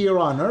down here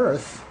on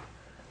earth,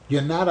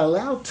 you're not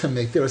allowed to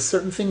mix. There are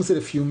certain things that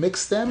if you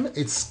mix them,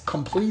 it's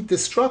complete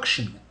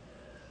destruction.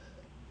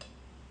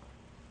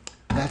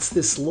 That's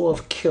this law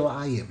of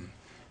kilayim.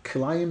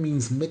 Kilayim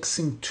means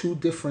mixing two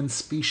different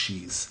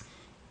species.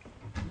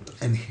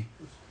 And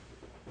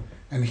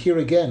here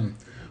again,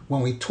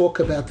 when we talk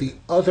about the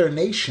other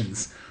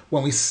nations,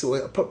 when we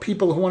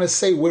people who want to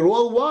say we're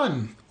all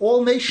one,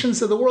 all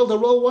nations of the world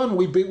are all one.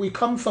 We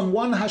come from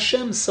one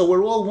Hashem, so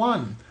we're all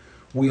one.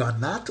 We are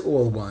not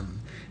all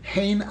one.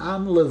 Hein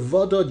am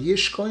levodod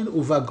yishkoin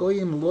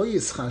uvagoyim lo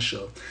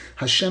yischasho.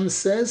 Hashem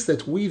says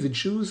that we, the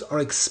Jews, are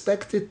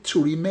expected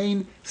to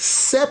remain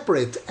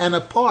separate and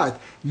apart,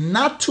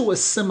 not to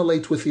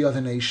assimilate with the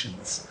other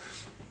nations.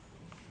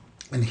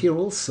 And here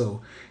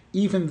also,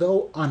 even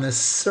though on a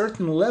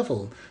certain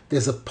level,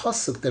 there's a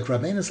pasuk that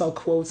Rabbeinu Zal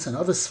quotes and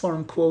other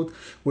Sfarim quote,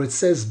 where it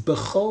says,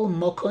 B'chol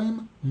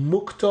mokoim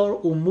muktor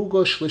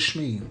umugosh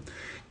lishmi.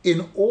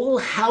 In all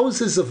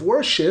houses of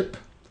worship,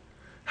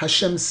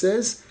 Hashem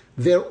says,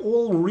 they're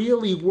all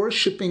really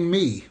worshiping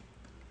me.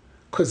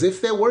 Because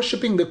if they're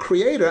worshiping the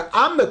Creator,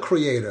 I'm the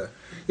Creator.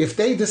 If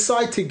they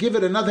decide to give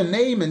it another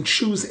name and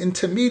choose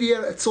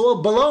intermediate, it's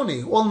all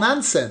baloney, all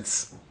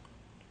nonsense.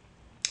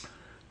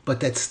 But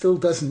that still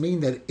doesn't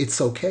mean that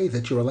it's okay,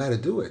 that you're allowed to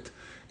do it.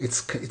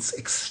 It's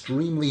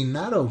extremely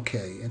not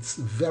okay. It's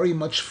very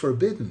much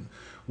forbidden.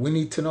 We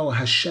need to know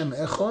Hashem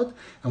Echad,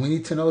 and we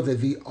need to know that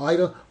the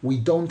idol, we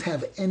don't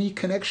have any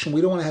connection.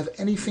 We don't want to have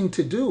anything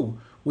to do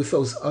with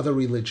those other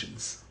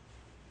religions.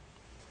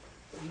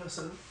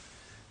 Listen,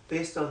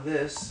 based on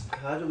this,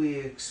 how do we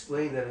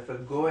explain that if a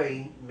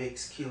goy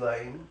makes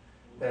kilayim,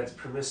 that it's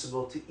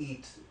permissible to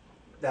eat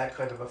that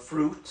kind of a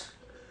fruit?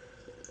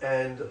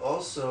 And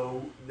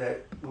also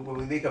that when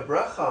we make a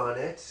bracha on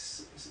it,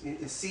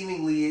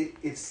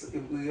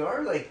 we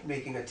are like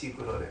making a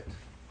tikkun on it.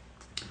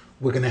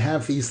 We're going to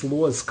have these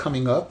laws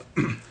coming up.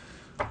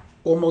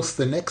 Almost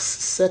the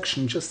next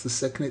section, just a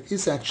second, it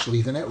is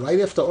actually the net. Right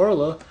after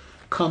Orlah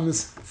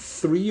comes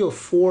 3 or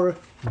 4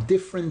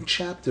 different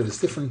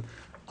chapters,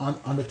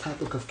 on the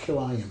topic of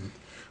kilayim,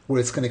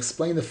 where it's going to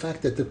explain the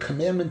fact that the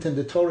commandment in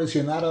the Torah is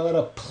you're not allowed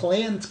to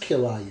plant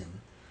kilayim.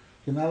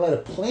 You're not allowed to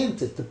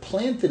plant it. To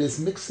plant it is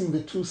mixing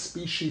the two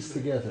species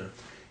together.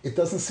 It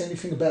doesn't say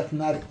anything about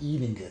not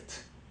eating it.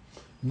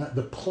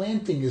 The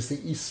planting is the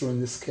Isra in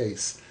this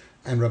case.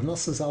 And Rav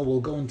Nosson Zal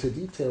will go into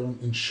detail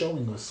in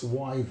showing us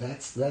why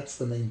that's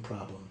the main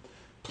problem.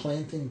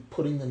 Planting,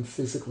 putting them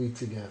physically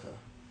together.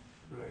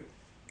 Right.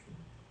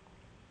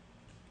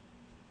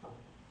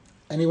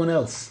 Anyone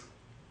else?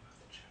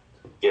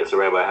 Yeah, so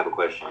Rabbi, I have a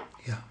question.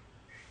 Yeah.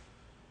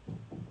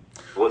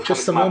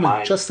 Just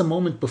a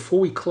moment before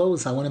we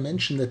close, I want to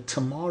mention that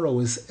tomorrow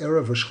is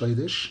Erev Rosh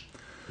Chodesh.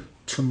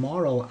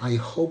 Tomorrow I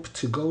hope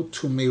to go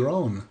to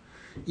Meron.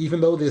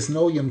 Even though there's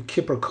no Yom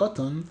Kippur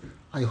Katan,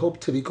 I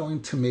hope to be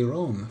going to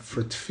Meron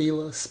for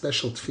tefillah,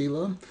 special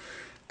tefillah.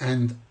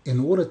 And in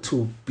order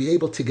to be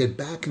able to get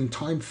back in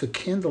time for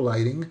candle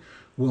lighting,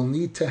 we'll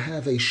need to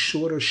have a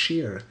shorter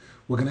shiur.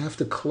 We're going to have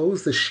to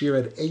close the shiur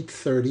at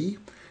 8:30,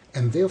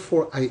 and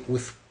therefore,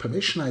 with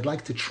permission, I'd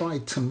like to try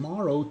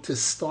tomorrow to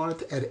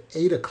start at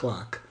 8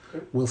 o'clock.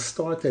 We'll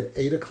start at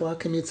 8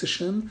 o'clock, Emetz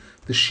Hashem.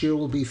 The shiur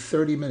will be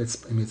 30 minutes,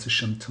 Emetz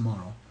Hashem,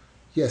 tomorrow.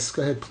 Yes,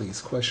 go ahead, please.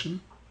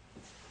 Question?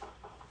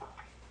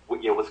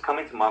 Yeah, what's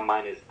coming to my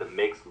mind is the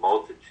mixed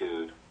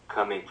multitude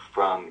coming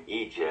from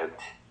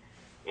Egypt,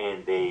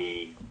 and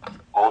they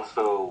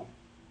also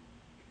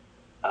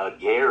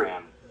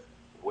Gerim,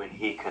 when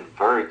he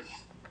converts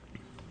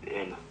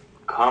and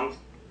comes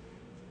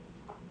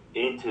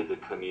into the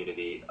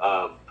community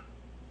of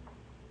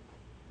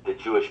the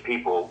Jewish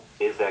people,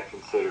 is that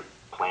considered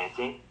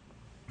planting?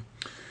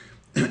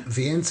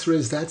 The answer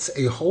is that's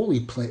a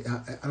holy plant.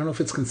 I don't know if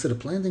it's considered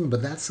planting,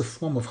 but that's a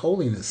form of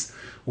holiness.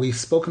 We've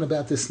spoken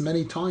about this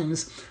many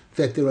times,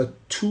 that there are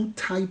two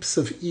types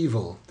of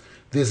evil.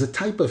 There's a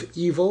type of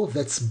evil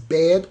that's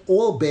bad,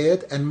 all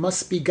bad, and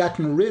must be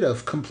gotten rid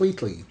of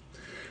completely.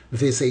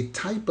 There's a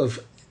type of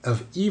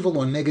evil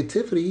or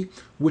negativity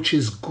which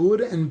is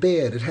good and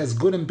bad. It has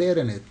good and bad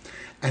in it.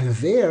 And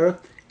there,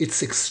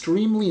 it's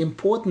extremely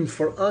important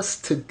for us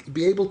to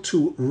be able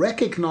to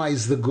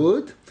recognize the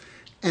good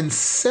and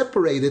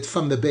separate it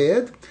from the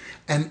bad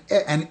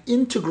and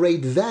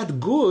integrate that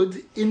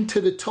good into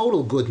the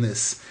total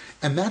goodness.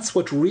 And that's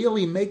what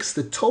really makes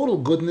the total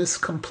goodness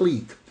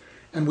complete.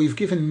 And we've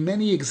given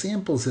many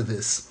examples of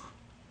this.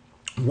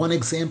 One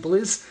example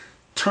is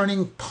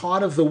turning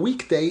part of the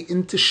weekday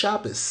into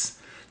Shabbos.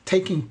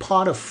 Taking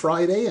part of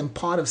Friday and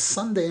part of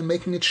Sunday and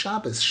making it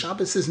Shabbos.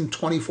 Shabbos isn't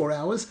 24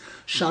 hours.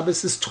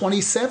 Shabbos is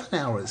 27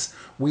 hours.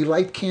 We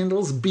light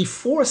candles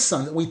before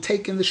sun. We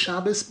take in the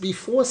Shabbos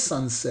before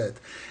sunset.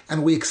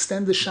 And we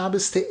extend the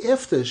Shabbos to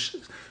after,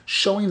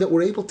 showing that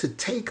we're able to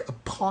take a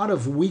part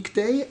of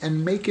weekday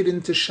and make it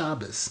into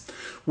Shabbos.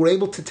 We're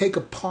able to take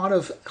a part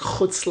of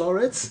Chutz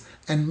La'aretz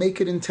and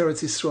make it into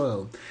Eretz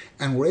Yisrael.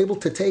 And we're able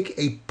to take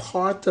a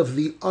part of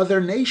the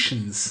other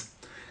nations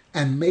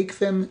and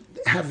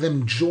have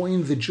them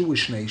join the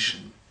Jewish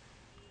nation.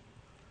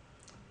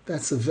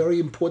 That's a very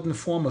important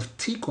form of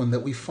tikkun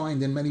that we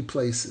find in many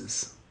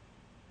places.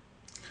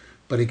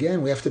 But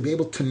again, we have to be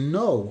able to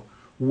know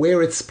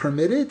where it's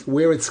permitted,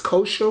 where it's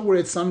kosher, where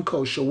it's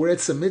unkosher, where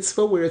it's a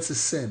mitzvah, where it's a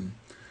sin.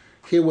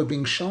 Here we're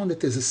being shown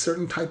that there's a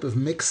certain type of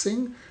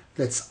mixing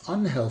that's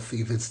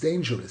unhealthy, that's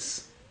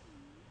dangerous.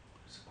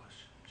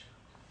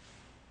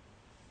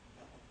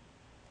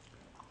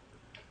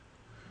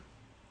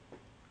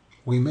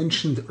 We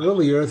mentioned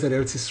earlier that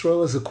Eretz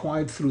Yisrael is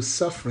acquired through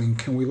suffering.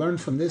 Can we learn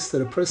from this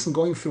that a person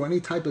going through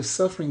any type of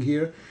suffering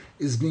here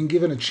is being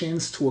given a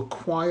chance to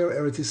acquire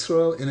Eretz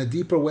Yisrael in a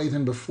deeper way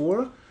than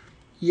before?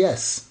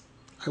 Yes,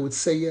 I would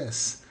say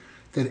yes.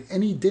 That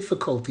any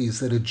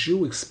difficulties that a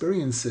Jew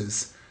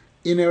experiences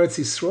in Eretz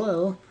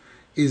Yisrael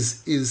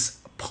is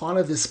part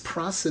of this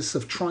process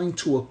of trying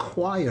to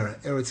acquire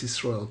Eretz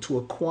Yisrael, to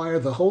acquire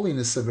the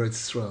holiness of Eretz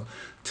Yisrael,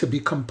 to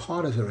become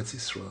part of Eretz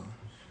Yisrael.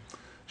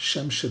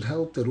 Shem should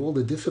help that all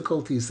the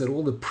difficulties that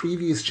all the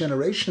previous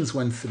generations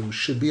went through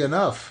should be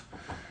enough.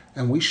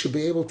 And we should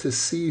be able to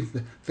see,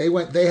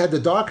 they had the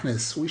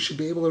darkness, we should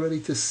be able already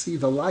to see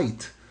the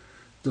light,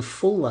 the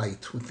full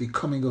light with the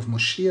coming of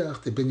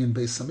Moshiach, the Binyan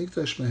Beis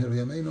Hamikdash, Meher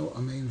Yameinu,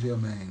 Amen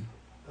v'Amen.